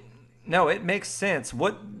 No, it makes sense.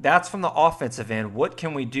 That's from the offensive end. What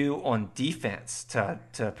can we do on defense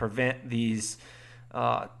to prevent these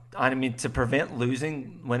to prevent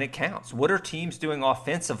losing when it counts? What are teams doing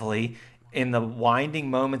offensively in the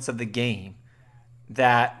winding moments of the game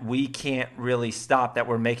that we can't really stop, that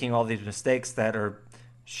we're making all these mistakes that are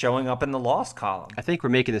showing up in the loss column? I think we're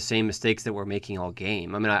making the same mistakes that we're making all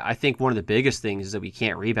game. I mean, I think one of the biggest things is that we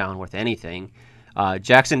can't rebound with anything.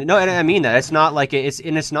 Jackson, no, and I mean that. It's not like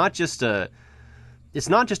it's not just a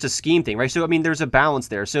scheme thing, right? So I mean, there's a balance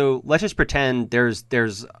there. So let's just pretend there's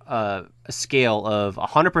a scale of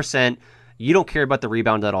 100%. You don't care about the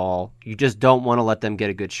rebound at all. You just don't want to let them get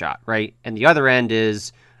a good shot, right? And the other end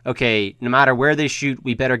is, okay, no matter where they shoot,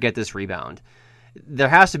 we better get this rebound. There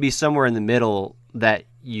has to be somewhere in the middle that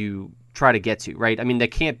you try to get to, right? I mean, that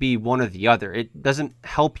can't be one or the other. It doesn't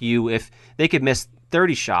help you if they could miss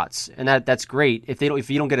 30 shots, and that's great. If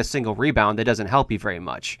you don't get a single rebound, that doesn't help you very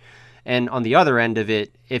much. And on the other end of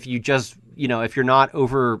it, if you just, if you're not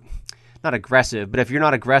aggressive, but if you're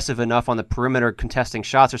not aggressive enough on the perimeter contesting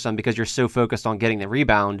shots or something because you're so focused on getting the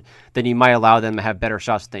rebound, then you might allow them to have better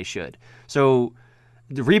shots than they should. So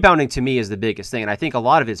the rebounding to me is the biggest thing, and I think a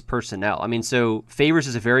lot of it's personnel. I mean, so Favors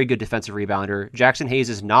is a very good defensive rebounder. Jackson Hayes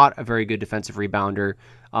is not a very good defensive rebounder.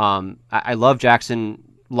 I love Jackson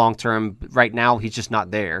long-term. Right now, he's just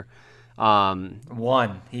not there. He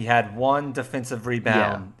had one defensive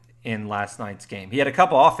rebound in last night's game. He had a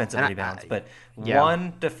couple offensive rebounds, but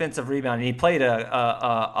one defensive rebound, and he played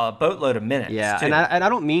a boatload of minutes. Yeah, too. and I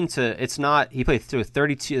don't mean to. It's not. He played through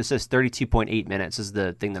 32. It says 32.8 minutes is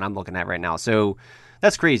the thing that I'm looking at right now. So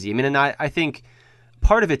that's crazy. I mean, and I think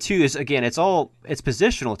part of it too is, again, it's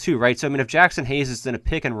positional too, right? So I mean, if Jackson Hayes is in a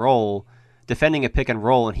pick and roll, defending a pick and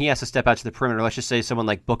roll, and he has to step out to the perimeter, let's just say someone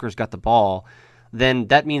like Booker's got the ball, then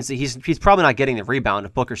that means that he's probably not getting the rebound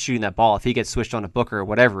if Booker's shooting that ball, if he gets switched on to Booker or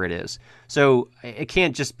whatever it is. So it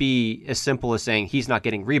can't just be as simple as saying he's not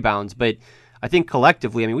getting rebounds. But I think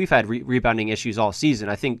collectively, I mean, we've had rebounding issues all season.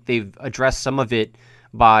 I think they've addressed some of it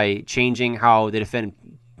by changing how they defend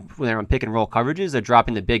when they're on pick and roll coverages. They're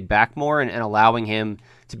dropping the big back more and allowing him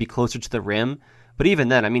to be closer to the rim. But even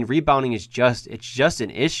then, I mean, rebounding is just an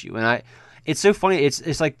issue. And it's so funny.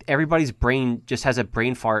 It's like everybody's brain just has a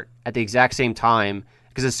brain fart at the exact same time,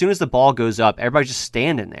 because as soon as the ball goes up, everybody's just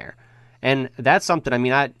standing there. And that's something, I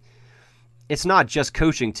mean, it's not just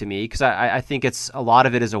coaching to me, because I think it's a lot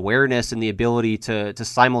of it is awareness and the ability to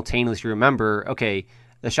simultaneously remember, okay,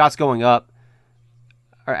 the shot's going up.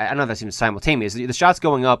 Or I don't know if that's even simultaneous. The shot's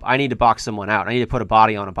going up. I need to box someone out. I need to put a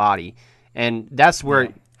body on a body. And that's where...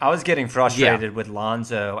 Yeah. I was getting frustrated with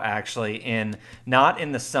Lonzo, actually, not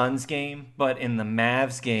in the Suns game, but in the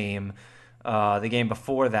Mavs game, the game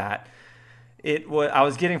before that. I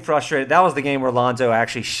was getting frustrated. That was the game where Lonzo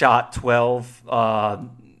actually shot 12.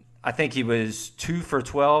 I think he was 2 for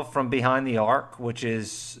 12 from behind the arc, which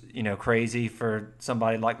is crazy for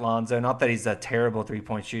somebody like Lonzo. Not that he's a terrible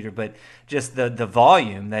three-point shooter, but just the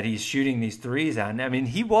volume that he's shooting these threes at. I mean,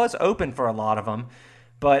 he was open for a lot of them,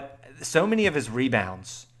 but so many of his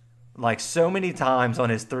rebounds, like so many times on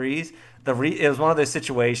his threes, it was one of those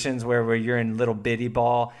situations where you're in little bitty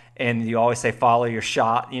ball and you always say follow your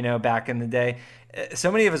shot, back in the day.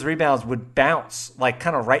 so many of his rebounds would bounce like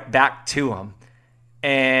kind of right back to him.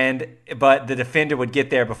 But the defender would get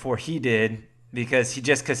there before he did because he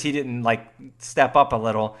didn't like step up a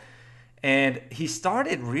little. And he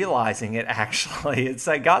started realizing it, actually. It's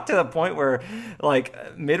like got to the point where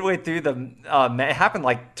like midway through it happened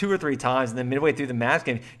like 2 or 3 times. And then midway through the Mavs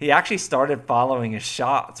game, he actually started following his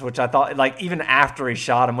shots, which I thought, like, even after he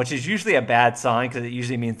shot him, which is usually a bad sign because it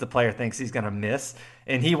usually means the player thinks he's going to miss.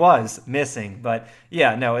 And he was missing. But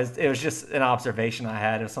yeah, no, it was just an observation I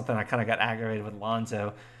had. It was something I kind of got aggravated with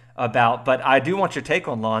Lonzo about. But I do want your take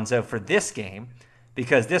on Lonzo for this game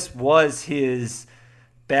because this was his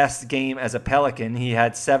best game as a Pelican. He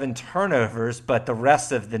had 7 turnovers, but the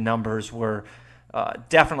rest of the numbers were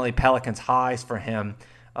definitely Pelicans highs for him.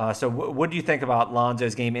 So what do you think about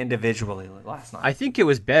Lonzo's game individually last night? I think it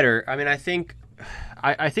was better. I mean, I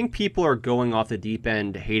think people are going off the deep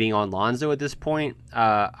end hating on Lonzo at this point.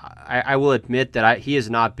 I will admit that he has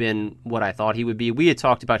not been what I thought he would be. We had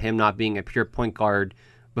talked about him not being a pure point guard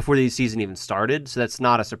before the season even started, so that's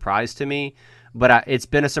not a surprise to me. But it's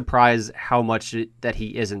been a surprise how much that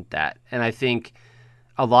he isn't that. And I think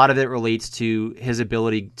a lot of it relates to his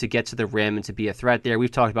ability to get to the rim and to be a threat there. We've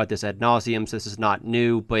talked about this ad nauseum, so this is not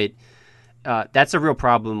new, but that's a real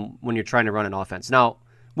problem when you're trying to run an offense. Now,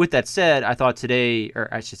 with that said, I thought today, or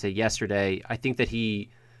I should say yesterday,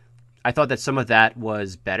 I thought that some of that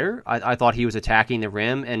was better. I thought he was attacking the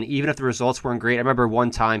rim, and even if the results weren't great, I remember one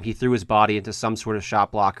time he threw his body into some sort of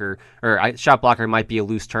shot blocker, shot blocker might be a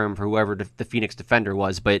loose term for whoever the Phoenix defender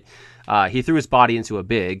was, but he threw his body into a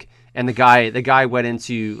big, and the guy went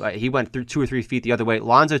into he went through 2 or 3 feet the other way.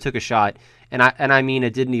 Lonzo took a shot, and I mean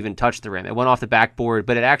it didn't even touch the rim. It went off the backboard,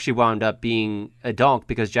 but it actually wound up being a dunk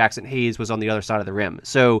because Jackson Hayes was on the other side of the rim.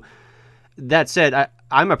 So that said,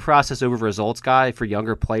 I'm a process over results guy for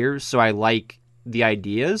younger players, so I like the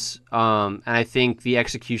ideas, and I think the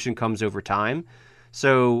execution comes over time.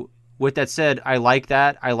 So with that said, I like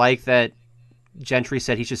that. I like that Gentry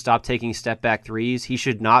said he should stop taking step-back threes. He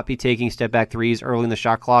should not be taking step-back threes early in the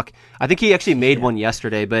shot clock. I think he actually made one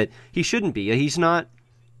yesterday, but he shouldn't be. He's not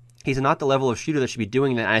the level of shooter that should be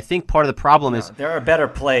doing that. And I think part of the problem is there are better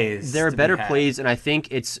plays. There are better plays, and I think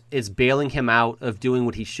it's bailing him out of doing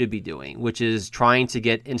what he should be doing, which is trying to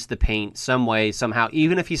get into the paint some way, somehow,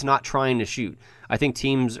 even if he's not trying to shoot. I think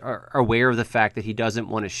teams are aware of the fact that he doesn't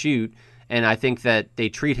want to shoot, and I think that they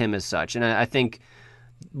treat him as such. And I think,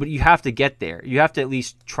 but you have to get there. You have to at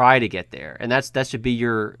least try to get there, and that should be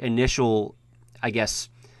your initial, I guess.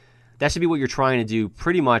 That should be what you're trying to do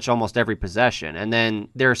pretty much almost every possession. And then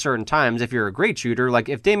there are certain times, if you're a great shooter, like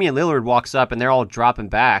if Damian Lillard walks up and they're all dropping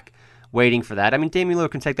back waiting for that, I mean, Damian Lillard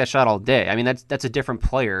can take that shot all day. I mean, that's a different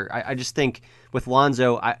player. I just think with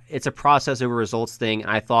Lonzo, it's a process over results thing, and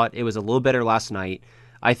I thought it was a little better last night.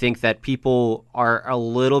 I think that people are a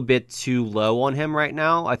little bit too low on him right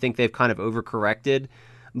now. I think they've kind of overcorrected,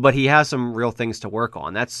 but he has some real things to work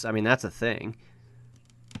on. That's a thing.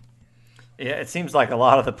 Yeah, it seems like a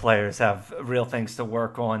lot of the players have real things to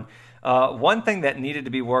work on. One thing that needed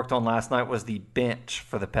to be worked on last night was the bench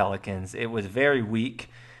for the Pelicans. It was very weak.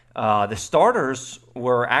 The starters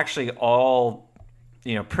were actually all,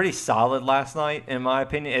 pretty solid last night, in my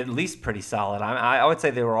opinion. At least pretty solid. I would say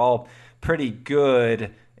they were all pretty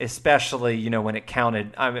good, especially when it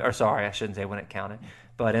counted. I shouldn't say when it counted,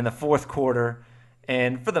 but in the fourth quarter,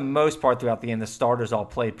 and for the most part throughout the game, the starters all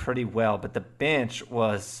played pretty well. But the bench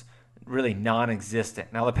was really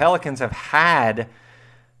non-existent. Now the Pelicans have had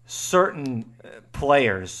certain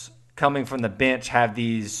players coming from the bench have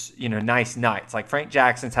these nice nights. Like Frank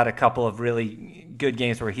Jackson's had a couple of really good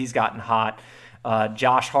games where he's gotten hot.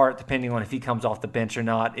 Josh Hart, depending on if he comes off the bench or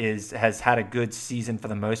not, has had a good season for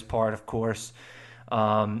the most part, of course.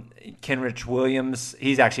 Kenrich Williams,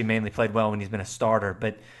 he's actually mainly played well when he's been a starter,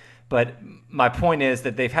 but my point is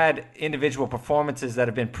that they've had individual performances that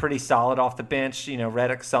have been pretty solid off the bench.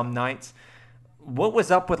 Redick some nights. What was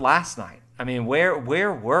up with last night? I mean, where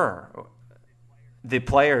were the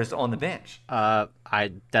players on the bench?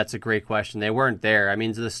 That's a great question. They weren't there. I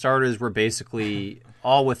mean, the starters were basically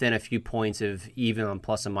all within a few points of even on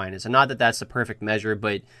plus and minus. And not that that's the perfect measure,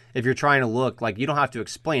 but if you're trying to look, like, you don't have to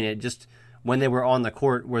explain it. Just when they were on the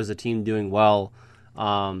court, was the team doing well?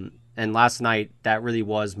 And last night, that really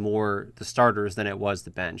was more the starters than it was the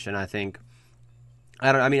bench. And I think,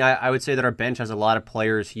 I would say that our bench has a lot of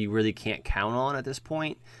players you really can't count on at this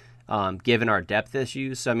point, given our depth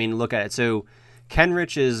issues. So, I mean, look at it. So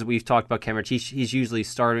Kenrich we've talked about Kenrich. He's usually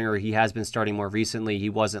starting, or he has been starting more recently. He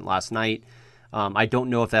wasn't last night. I don't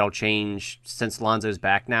know if that'll change since Lonzo's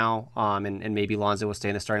back now, and maybe Lonzo will stay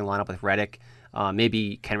in the starting lineup with Redick.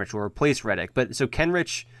 Maybe Kenrich will replace Redick. But so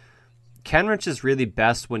Kenrich, Kenrich is really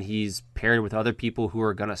best when he's paired with other people who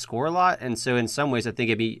are going to score a lot. And so in some ways, I think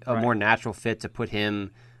it'd be a more natural fit to put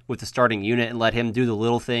him with the starting unit and let him do the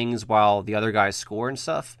little things while the other guys score and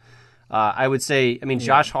stuff. I would say,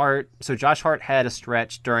 Josh Hart. So Josh Hart had a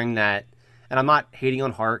stretch during that, and I'm not hating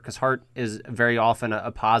on Hart because Hart is very often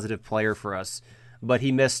a positive player for us, but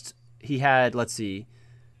he had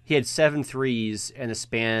 7 threes in the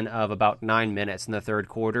span of about 9 minutes in the third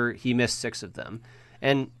quarter. He missed 6 of them.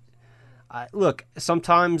 And look,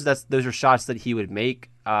 sometimes those are shots that he would make.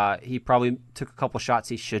 He probably took a couple shots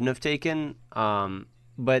he shouldn't have taken.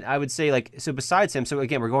 But I would say, besides him, so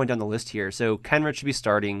again, we're going down the list here. So Kenrich should be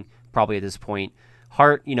starting probably at this point.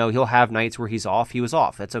 Hart, he'll have nights where he's off. He was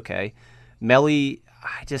off. That's okay. Melli,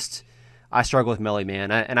 I struggle with Melli,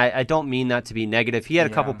 man. I don't mean that to be negative. He had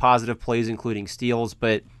a couple positive plays, including steals,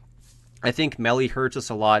 but I think Melli hurts us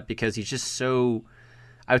a lot because he's just so,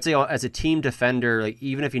 I would say as a team defender,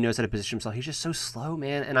 even if he knows how to position himself, he's just so slow,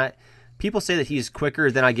 man. And people say that he's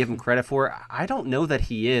quicker than I give him credit for. I don't know that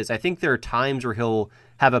he is. I think there are times where he'll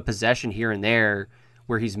have a possession here and there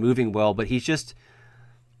where he's moving well, but he's just,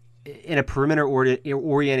 in a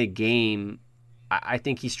perimeter-oriented game, I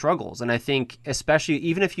think he struggles. And I think, especially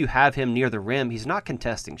even if you have him near the rim, he's not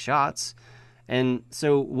contesting shots. And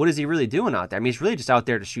so what is he really doing out there? He's really just out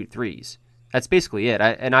there to shoot threes. That's basically it.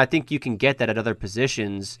 I think you can get that at other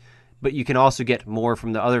positions, but you can also get more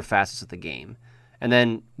from the other facets of the game. And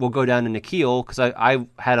then we'll go down to Nickeil, because I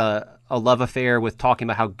had a love affair with talking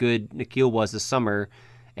about how good Nickeil was this summer,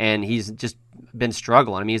 and he's just been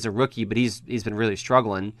struggling. He's a rookie, but he's been really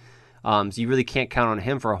struggling. So you really can't count on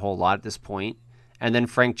him for a whole lot at this point. And then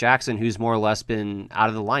Frank Jackson, who's more or less been out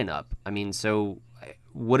of the lineup. So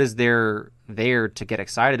what is there to get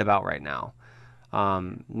excited about right now?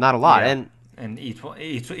 Not a lot. Yeah. And each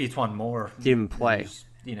one more didn't even play.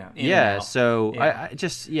 So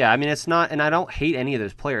it's not, and I don't hate any of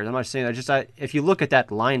those players. I'm not saying that. If you look at those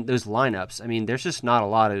lineups, there's just not a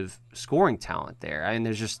lot of scoring talent there.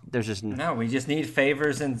 There's just no. We just need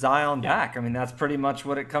Favors and Zion back. That's pretty much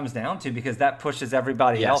what it comes down to, because that pushes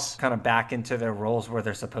everybody else kind of back into their roles where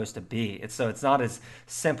they're supposed to be. It's not as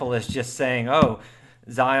simple as just saying, oh,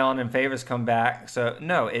 Zion and Favors come back. So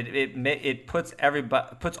no, it puts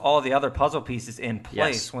all the other puzzle pieces in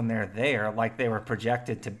place when they're there, like they were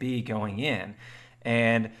projected to be going in.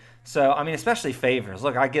 And so especially Favors.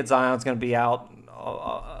 Look, I get Zion's going to be out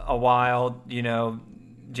a while,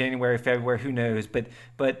 January, February, who knows?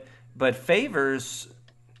 But Favors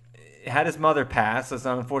had his mother pass. It's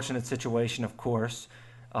an unfortunate situation, of course.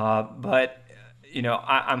 But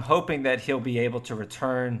I'm hoping that he'll be able to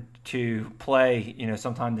return to play,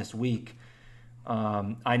 sometime this week.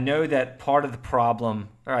 I know that part of the problem,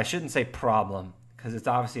 or I shouldn't say problem, because it's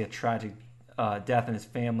obviously a tragic death in his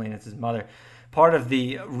family and it's his mother. Part of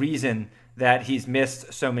the reason that he's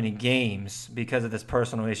missed so many games because of this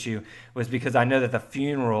personal issue was because I know that the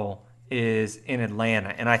funeral is in Atlanta.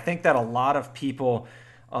 And I think that a lot of people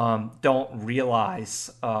don't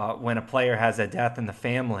realize when a player has a death in the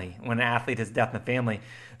family, when an athlete has death in the family,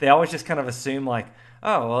 they always just kind of assume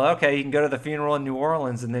oh, well, okay, you can go to the funeral in New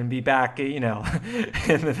Orleans and then be back, in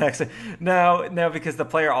the next. No, because the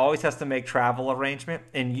player always has to make travel arrangement.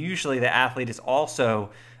 And usually the athlete is also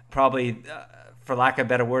probably, for lack of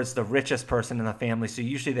better words, the richest person in the family. So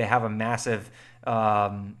usually they have a massive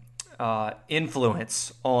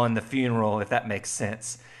influence on the funeral, if that makes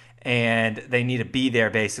sense. And they need to be there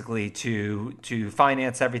basically to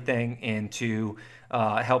finance everything and to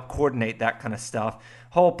help coordinate that kind of stuff.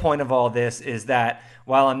 Whole point of all this is that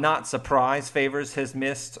while I'm not surprised Favors has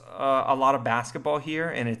missed a lot of basketball here,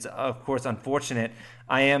 and it's of course unfortunate,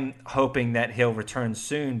 I am hoping that he'll return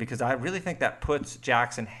soon, because I really think that puts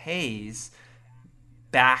Jackson Hayes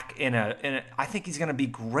back in a I think he's going to be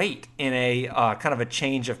great in a kind of a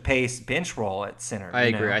change of pace bench role at center. I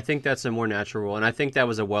agree. I think that's a more natural role, and I think that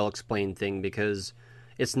was a well-explained thing, because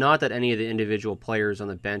it's not that any of the individual players on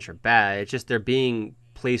the bench are bad. It's just they're being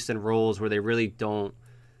placed in roles where they're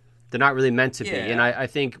not really meant to be. And I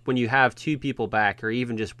think when you have 2 people back, or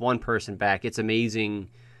even just one person back, it's amazing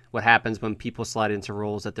what happens when people slide into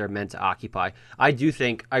roles that they're meant to occupy. I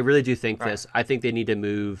really do think this. I think they need to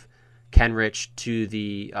move Kenrich to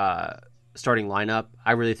the starting lineup.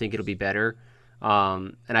 I really think it'll be better.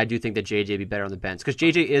 And I do think that JJ will be better on the bench, because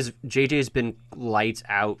JJ's been lights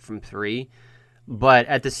out from 3.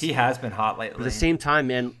 But he has been hot lately. At the same time,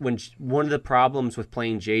 man, when one of the problems with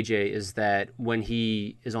playing JJ is that when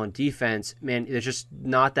he is on defense, man, there's just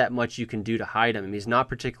not that much you can do to hide him. He's not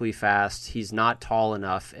particularly fast. He's not tall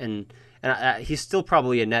enough, and he's still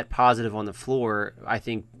probably a net positive on the floor, I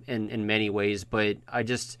think, in many ways. But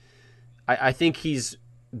I think he's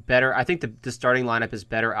better. I think the starting lineup is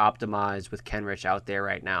better optimized with Kenrich out there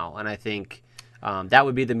right now, and I think that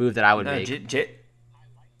would be the move that I would make.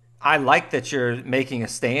 I like that you're making a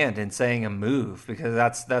stand and saying a move, because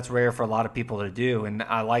that's rare for a lot of people to do. And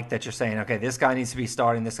I like that you're saying, okay, this guy needs to be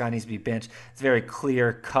starting, this guy needs to be benched. It's very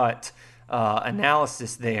clear cut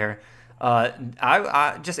analysis there.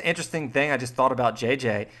 I just interesting thing I just thought about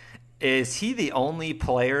JJ. Is he the only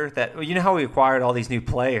player that, you know how we acquired all these new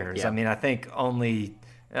players? Yeah. I mean, I think only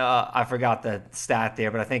I forgot the stat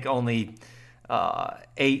there, but I think only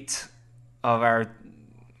 8 of our,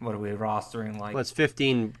 what are we rostering, like? Well, it's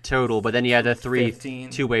 15 total, but then you had the 3 15.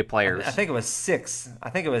 two-way players. I think it was 6. I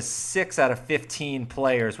think it was 6 out of 15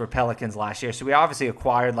 players were Pelicans last year. So we obviously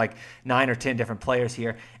acquired like 9 or 10 different players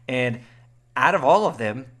here. And out of all of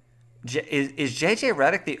them, is JJ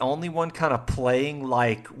Redick the only one kind of playing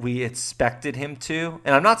like we expected him to?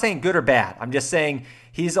 And I'm not saying good or bad. I'm just saying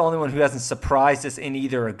he's the only one who hasn't surprised us in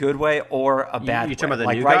either a good way or a bad way. You talking about the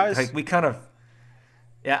like, new right, guys? Like we kind of,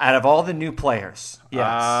 yeah, out of all the new players,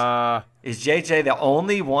 yes. Is JJ the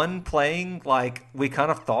only one playing like we kind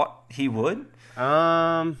of thought he would?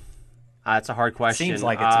 That's a hard question. Seems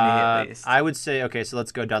like it to me, at least. I would say, okay, so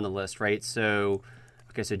let's go down the list, right? So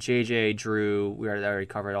JJ, Drew, we already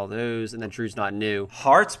covered all those, and then Drew's not new.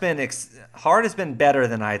 Hart has been better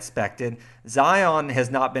than I expected. Zion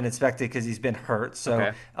has not been expected because he's been hurt,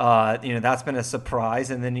 so that's been a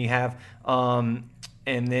surprise. And then you have,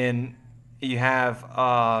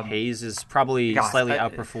 Hayes is probably slightly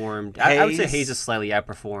outperformed. I would say Hayes is slightly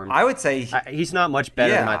outperformed. I would say he's not much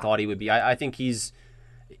better than I thought he would be. I think he's,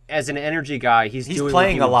 as an energy guy, he's doing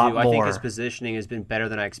playing what he a lot do. more. I think his positioning has been better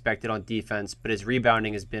than I expected on defense, but his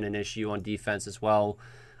rebounding has been an issue on defense as well.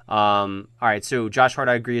 All right, so Josh Hart,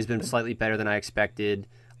 I agree, has been slightly better than I expected.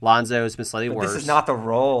 Lonzo has been slightly worse. This is not the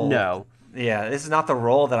role. No. Yeah, this is not the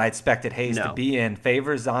role that I expected Hayes No. to be in.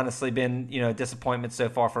 Favors honestly been, a disappointment so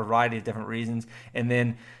far for a variety of different reasons. And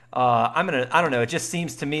then I don't know, it just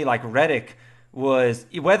seems to me like Redick was,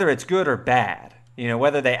 whether it's good or bad,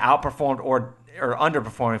 whether they outperformed or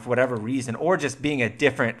underperforming for whatever reason, or just being a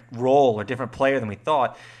different role or different player than we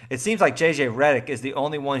thought, it seems like JJ Redick is the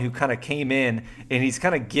only one who kind of came in and he's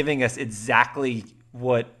kind of giving us exactly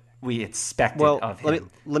what we expected of him.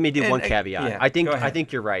 Let me do one caveat. Yeah, I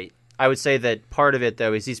think you're right. I would say that part of it,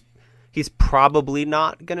 though, is he's probably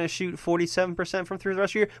not going to shoot 47% from through the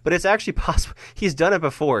rest of the year, but it's actually possible. He's done it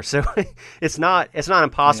before, so it's not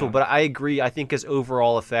impossible. Yeah. But I agree. I think his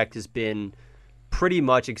overall effect has been pretty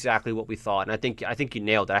much exactly what we thought, and I think you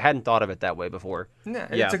nailed it. I hadn't thought of it that way before. Yeah,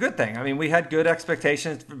 it's a good thing. I mean, we had good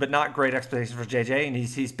expectations, but not great expectations for JJ, and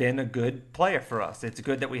he's been a good player for us. It's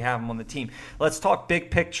good that we have him on the team. Let's talk big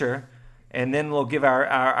picture, and then we'll give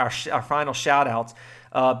our final shout-outs.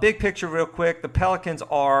 Big picture real quick. The Pelicans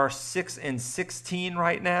are 6-16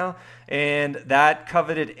 right now, and that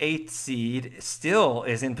coveted 8th seed still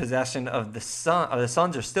is in possession of the Suns. The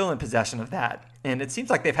Suns are still in possession of that. And it seems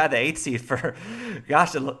like they've had the 8th seed for,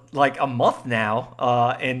 like a month now.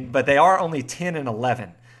 But they are only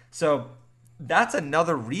 10-11. So that's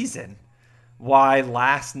another reason why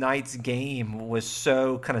last night's game was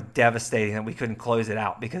so kind of devastating that we couldn't close it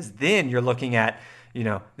out. Because then you're looking at,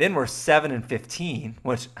 then we're 7-15,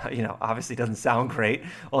 which, obviously doesn't sound great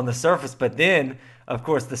on the surface. But then, of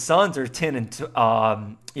course, the Suns are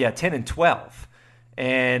 10-12.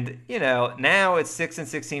 And, now it's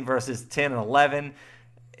 6-16 versus 10-11.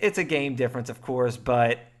 It's a game difference, of course,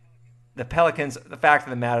 but the Pelicans, the fact of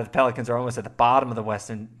the matter, the Pelicans are almost at the bottom of the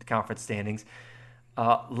Western Conference standings.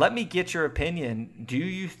 Let me get your opinion. Do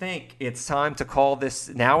you think it's time to call this,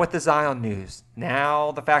 now with the Zion news,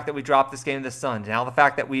 now the fact that we dropped this game to the Suns, now the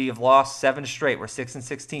fact that we have lost 7 straight, we're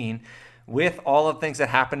 6-16, with all of the things that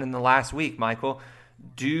happened in the last week, Michael,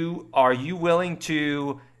 are you willing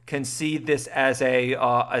to concede this as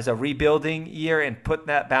a rebuilding year and put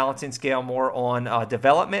that balancing scale more on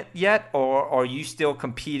development yet, or are you still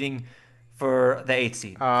competing for the 8th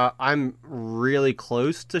seed? I'm really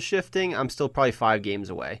close to shifting. I'm still probably 5 games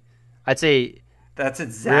away. I'd say that's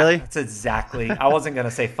exactly. Really? That's exactly. I wasn't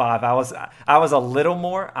gonna say 5. I was a little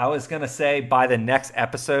more. I was gonna say by the next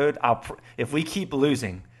episode, if we keep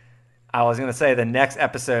losing, I was gonna say the next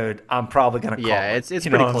episode, I'm probably gonna call. Yeah, it's pretty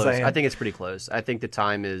close. I think it's pretty close. I think the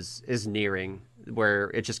time is nearing where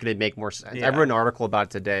it's just gonna make more sense. Yeah. I wrote an article about it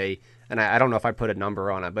today, and I don't know if I put a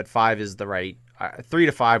number on it, but 5 is the right. 3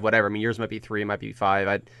 to 5, whatever. I mean, yours might be 3, might be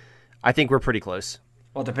 5. I think we're pretty close.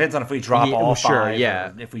 Well, it depends on if we drop all 5. Sure,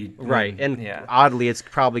 yeah. If we oddly, it's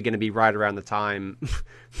probably going to be right around the time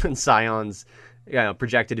when Zion's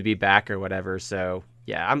projected to be back or whatever. So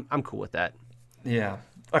yeah, I'm cool with that. Yeah.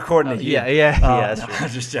 According to you. Yeah. That's true. I'm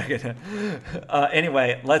just checking.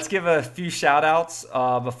 Anyway, let's give a few shout-outs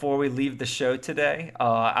before we leave the show today.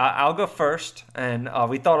 I'll go first, and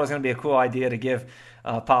we thought it was going to be a cool idea to give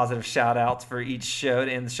positive shout-outs for each show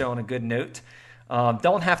to end the show on a good note.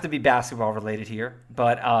 Don't have to be basketball-related here,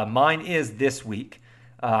 but mine is this week.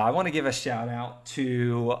 I want to give a shout-out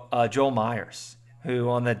to Joel Myers, who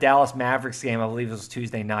on the Dallas Mavericks game, I believe it was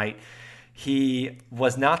Tuesday night, he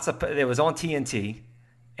was not it was on TNT,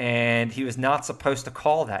 and he was not supposed to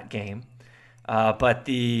call that game, but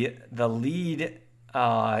the lead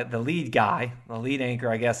guy, the lead anchor,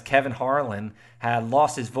 I guess, Kevin Harlan, had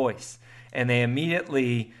lost his voice, and they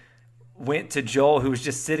immediately went to Joel, who was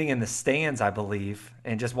just sitting in the stands, I believe,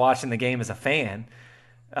 and just watching the game as a fan.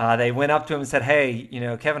 They went up to him and said, "Hey,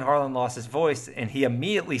 Kevin Harlan lost his voice," and he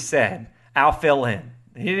immediately said, "I'll fill in."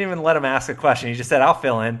 He didn't even let him ask a question. He just said, "I'll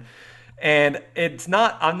fill in." And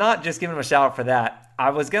I'm not just giving him a shout out for that.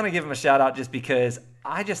 I was going to give him a shout out just because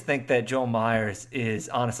I just think that Joel Myers is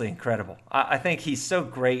honestly incredible. I think he's so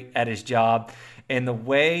great at his job, and the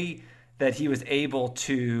way that he was able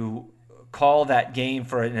to call that game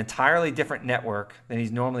for an entirely different network than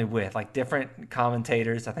he's normally with, like different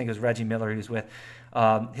commentators. I think it was Reggie Miller he was with.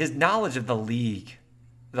 His knowledge of the league,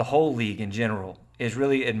 the whole league in general, is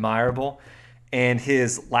really admirable. And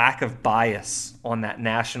his lack of bias on that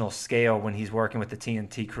national scale when he's working with the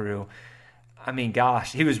TNT crew. I mean,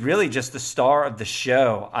 gosh, he was really just the star of the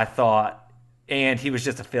show, I thought, and he was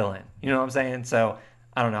just a fill-in. You know what I'm saying? So,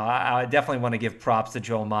 I don't know. I definitely want to give props to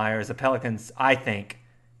Joel Myers. The Pelicans, I think,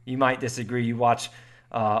 you might disagree. You watch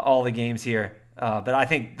all the games here, but I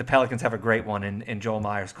think the Pelicans have a great one in Joel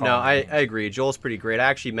Myers. No, I agree. Joel's pretty great. I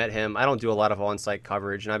actually met him. I don't do a lot of on-site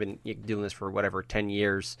coverage, and I've been doing this for, 10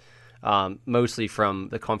 years, mostly from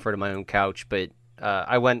the comfort of my own couch, but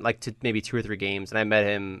I went to maybe 2 or 3 games, and I met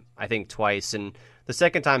him, I think, twice. And the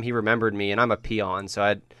second time he remembered me, and I'm a peon,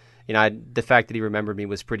 so the fact that he remembered me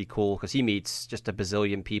was pretty cool because he meets just a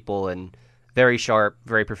bazillion people and very sharp,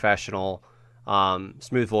 very professional,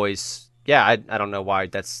 smooth voice. Yeah, I don't know why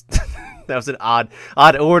that's that was an odd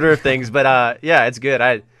order of things, but yeah, it's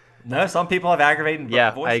good. No, some people have aggravating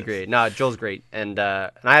voices. I agree. No, Joel's great, and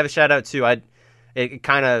I have a shout out too. It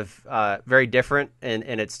kind of very different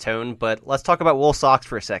in its tone, but let's talk about wool socks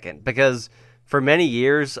for a second, because for many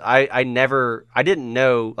years I didn't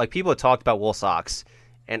know, people had talked about wool socks,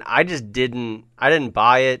 and I didn't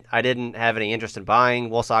buy it. I didn't have any interest in buying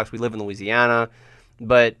wool socks. We live in Louisiana,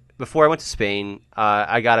 but before I went to Spain,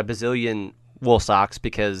 I got a bazillion wool socks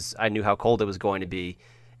because I knew how cold it was going to be,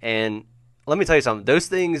 and let me tell you something, those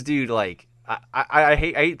things, dude, I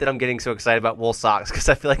hate that I'm getting so excited about wool socks, because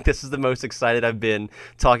I feel like this is the most excited I've been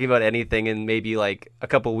talking about anything in maybe a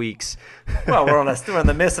couple weeks. Well, we're in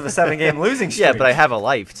the midst of a 7-game losing streak. Yeah, but I have a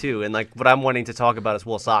life too, and what I'm wanting to talk about is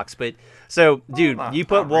wool socks. But so, dude, you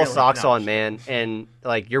put wool socks on, man, and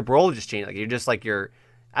your world just changed. You're just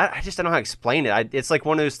I just don't know how to explain it. It's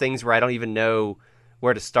one of those things where I don't even know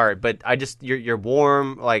where to start. But you're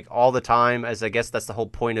warm all the time, as I guess that's the whole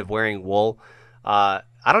point of wearing wool.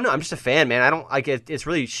 I don't know. I'm just a fan, man. I don't like it. It's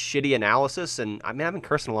really shitty analysis, and I mean, I've been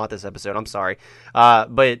cursing a lot this episode. I'm sorry,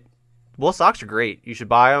 but wool socks are great. You should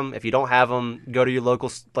buy them. If you don't have them, go to your local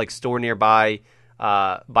store nearby.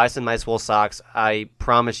 Buy some nice wool socks. I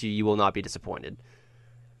promise you will not be disappointed.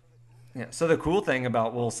 Yeah. So the cool thing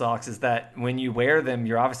about wool socks is that when you wear them,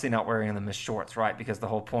 you're obviously not wearing them as shorts, right? Because the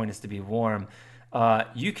whole point is to be warm.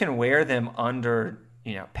 You can wear them under,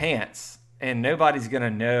 pants, and nobody's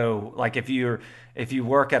gonna know. If you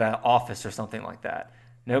work at an office or something like that,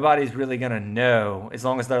 nobody's really going to know, as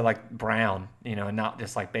long as they're brown, and not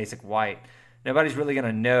just basic white. Nobody's really going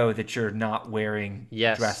to know that you're not wearing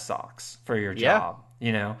dress socks for your job.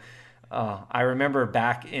 I remember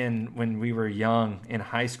back when we were young in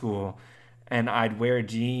high school, and I'd wear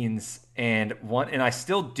jeans, and I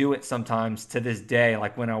still do it sometimes to this day,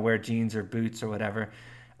 when I wear jeans or boots or whatever.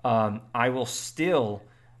 I will still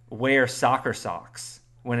wear soccer socks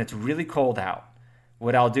when it's really cold out.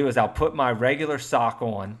 What I'll do is I'll put my regular sock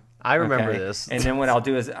on. I remember this. And then what I'll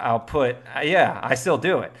do is I'll put, I still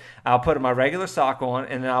do it. I'll put my regular sock on,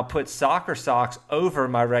 and then I'll put soccer socks over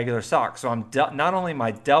my regular sock. So I'm not only my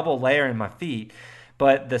double layering my feet,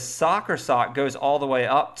 but the soccer sock goes all the way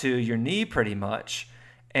up to your knee pretty much.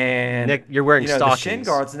 And Nick, you're wearing stockings. The shin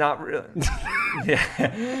guard's not really.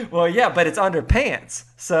 Yeah. Well, yeah, but it's under pants.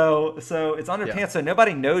 So it's under pants, so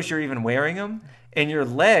nobody knows you're even wearing them, and your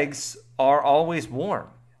legs are always warm.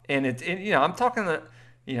 And I'm talking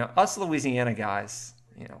us Louisiana guys,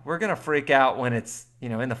 we're gonna freak out when it's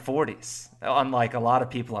in the 40s. Unlike a lot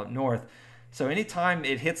of people up north, So anytime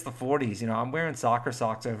it hits the 40s, I'm wearing soccer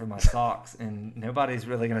socks over my socks, and nobody's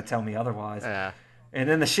really going to tell me otherwise. And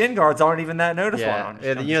then the shin guards aren't even that noticeable.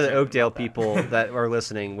 Yeah, the Oakdale people that are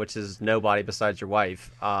listening, which is nobody besides your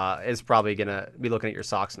wife, is probably going to be looking at your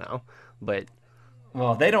socks now. But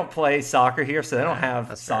well, they don't play soccer here, so they don't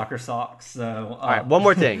have soccer socks. So all right, one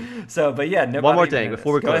more thing. One more thing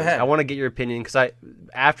before we close. Go ahead. I want to get your opinion because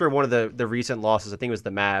after one of the recent losses, I think it was the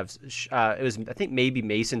Mavs. I think maybe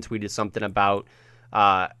Mason tweeted something about,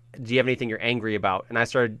 do you have anything you're angry about? And I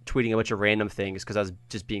started tweeting a bunch of random things because I was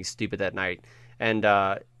just being stupid that night. And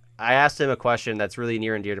I asked him a question that's really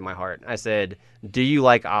near and dear to my heart. I said, "Do you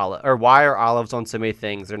like olive, or why are olives on so many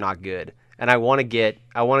things? They're not good." And I want to get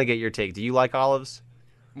your take. Do you like olives?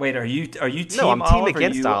 Wait, are you team? No, I'm team olive,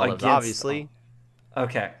 against olives, obviously.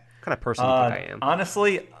 Okay. What kind of person do you think I am?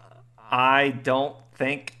 Honestly, I don't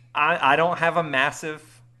think I don't have a massive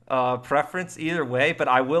preference either way, but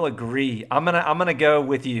I will agree. I'm gonna go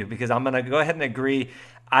with you because I'm gonna go ahead and agree.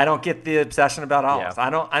 I don't get the obsession about olives.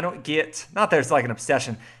 Yeah. I don't get, not that it's like an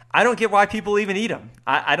obsession. I don't get why people even eat them.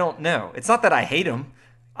 I don't know. It's not that I hate them.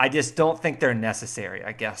 I just don't think they're necessary,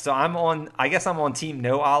 I guess. So I guess I'm on team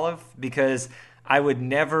no olive because I would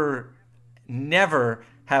never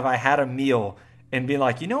have I had a meal and be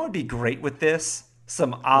like, what would be great with this?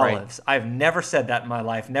 Some olives. Right. I've never said that in my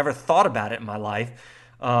life. Never thought about it in my life.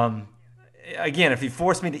 Again, if you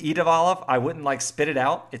forced me to eat an olive, I wouldn't spit it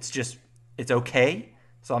out. It's okay.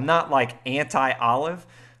 So I'm not anti-olive,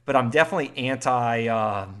 but I'm definitely anti,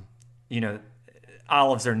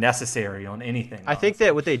 olives are necessary on anything. I think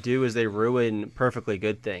that what they do is they ruin perfectly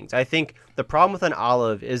good things. I think the problem with an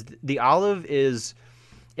olive is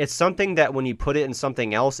it's something that when you put it in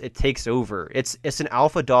something else, it takes over. It's an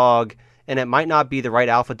alpha dog, and it might not be the right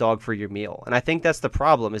alpha dog for your meal. And I think that's the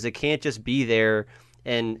problem, is it can't just be there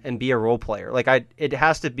and be a role player. It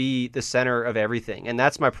has to be the center of everything, and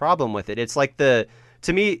that's my problem with it. It's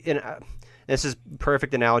to me, and this is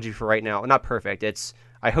perfect analogy for right now. Not perfect.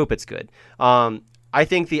 I hope it's good. I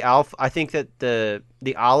think that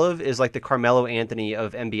the olive is like the Carmelo Anthony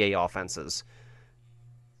of NBA offenses.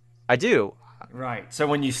 I do. Right. So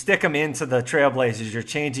when you stick them into the Trailblazers, you're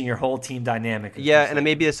changing your whole team dynamic. Yeah, and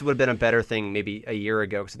maybe this would have been a better thing maybe a year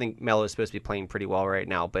ago because I think Melo is supposed to be playing pretty well right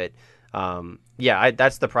now. But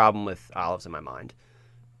that's the problem with olives in my mind.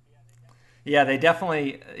 Yeah, they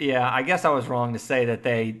definitely. Yeah, I guess I was wrong to say that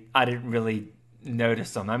I didn't really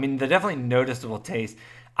notice them. I mean, they're definitely noticeable taste.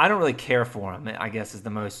 I don't really care for them, I guess is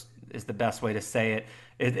the best way to say it.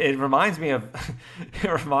 It reminds me of,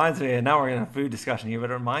 and now we're in a food discussion here, but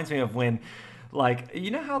it reminds me of when,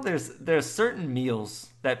 how there's certain meals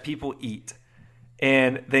that people eat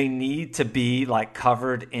and they need to be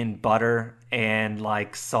covered in butter and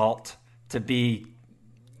salt to be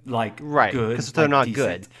right, good. Because they're not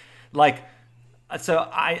decent. Good. So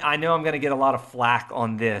I know I'm going to get a lot of flack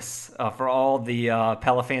on this for all the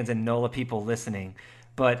Pella fans and NOLA people listening,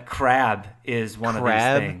 but crab is one of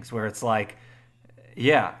these things where it's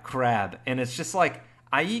crab. And it's just I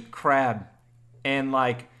eat crab and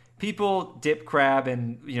people dip crab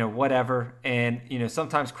and, whatever. And,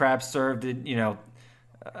 sometimes crab's served in,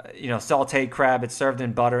 sauteed crab, it's served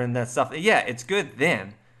in butter and that stuff. Yeah, it's good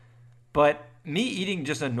then. But me eating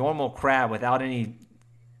just a normal crab without any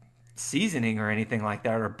seasoning or anything like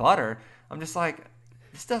that or butter, I'm just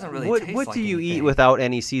this doesn't really taste what do you anything. Eat without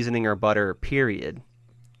any seasoning or butter, period?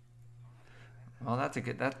 Well, that's a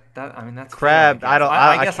good that's crab. Fair,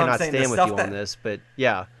 I cannot stand with you on this, but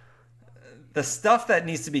yeah, the stuff that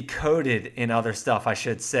needs to be coated in other stuff, I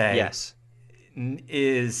should say, yes,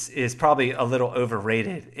 is probably a little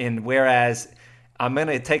overrated. And whereas I'm going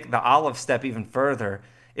to take the olive step even further,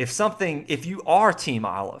 if you are team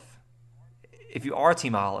olive,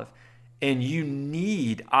 and you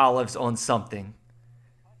need olives on something,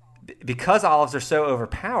 because olives are so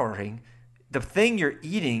overpowering, the thing you're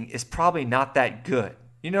eating is probably not that good.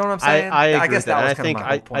 You know what I'm saying? I agree guess with that. was kind of my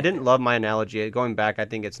whole point. I didn't love my analogy. Going back, I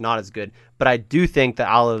think it's not as good. But I do think that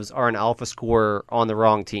olives are an alpha scorer on the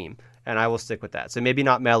wrong team, and I will stick with that. So maybe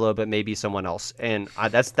not Melo, but maybe someone else. And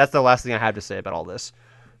that's the last thing I have to say about all this.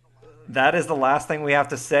 That is the last thing we have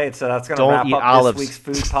to say. So that's going to wrap up olives. This week's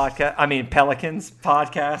food podcast. Pelicans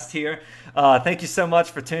podcast here. Thank you so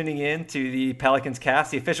much for tuning in to the Pelicans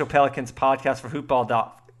cast, the official Pelicans podcast for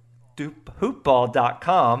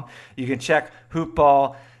hoopball.com. You can check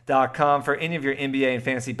hoopball.com for any of your NBA and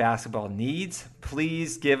fantasy basketball needs.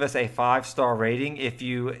 Please give us a 5-star rating if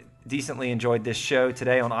you decently enjoyed this show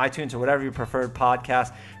today on iTunes or whatever your preferred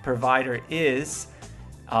podcast provider is.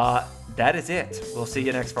 That is it. We'll see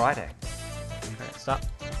you next Friday. All right, stop.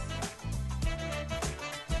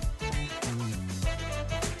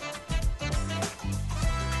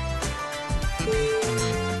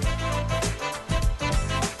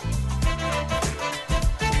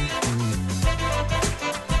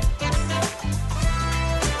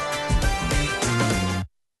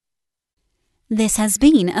 This has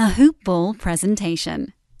been a Hoop Ball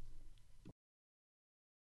presentation.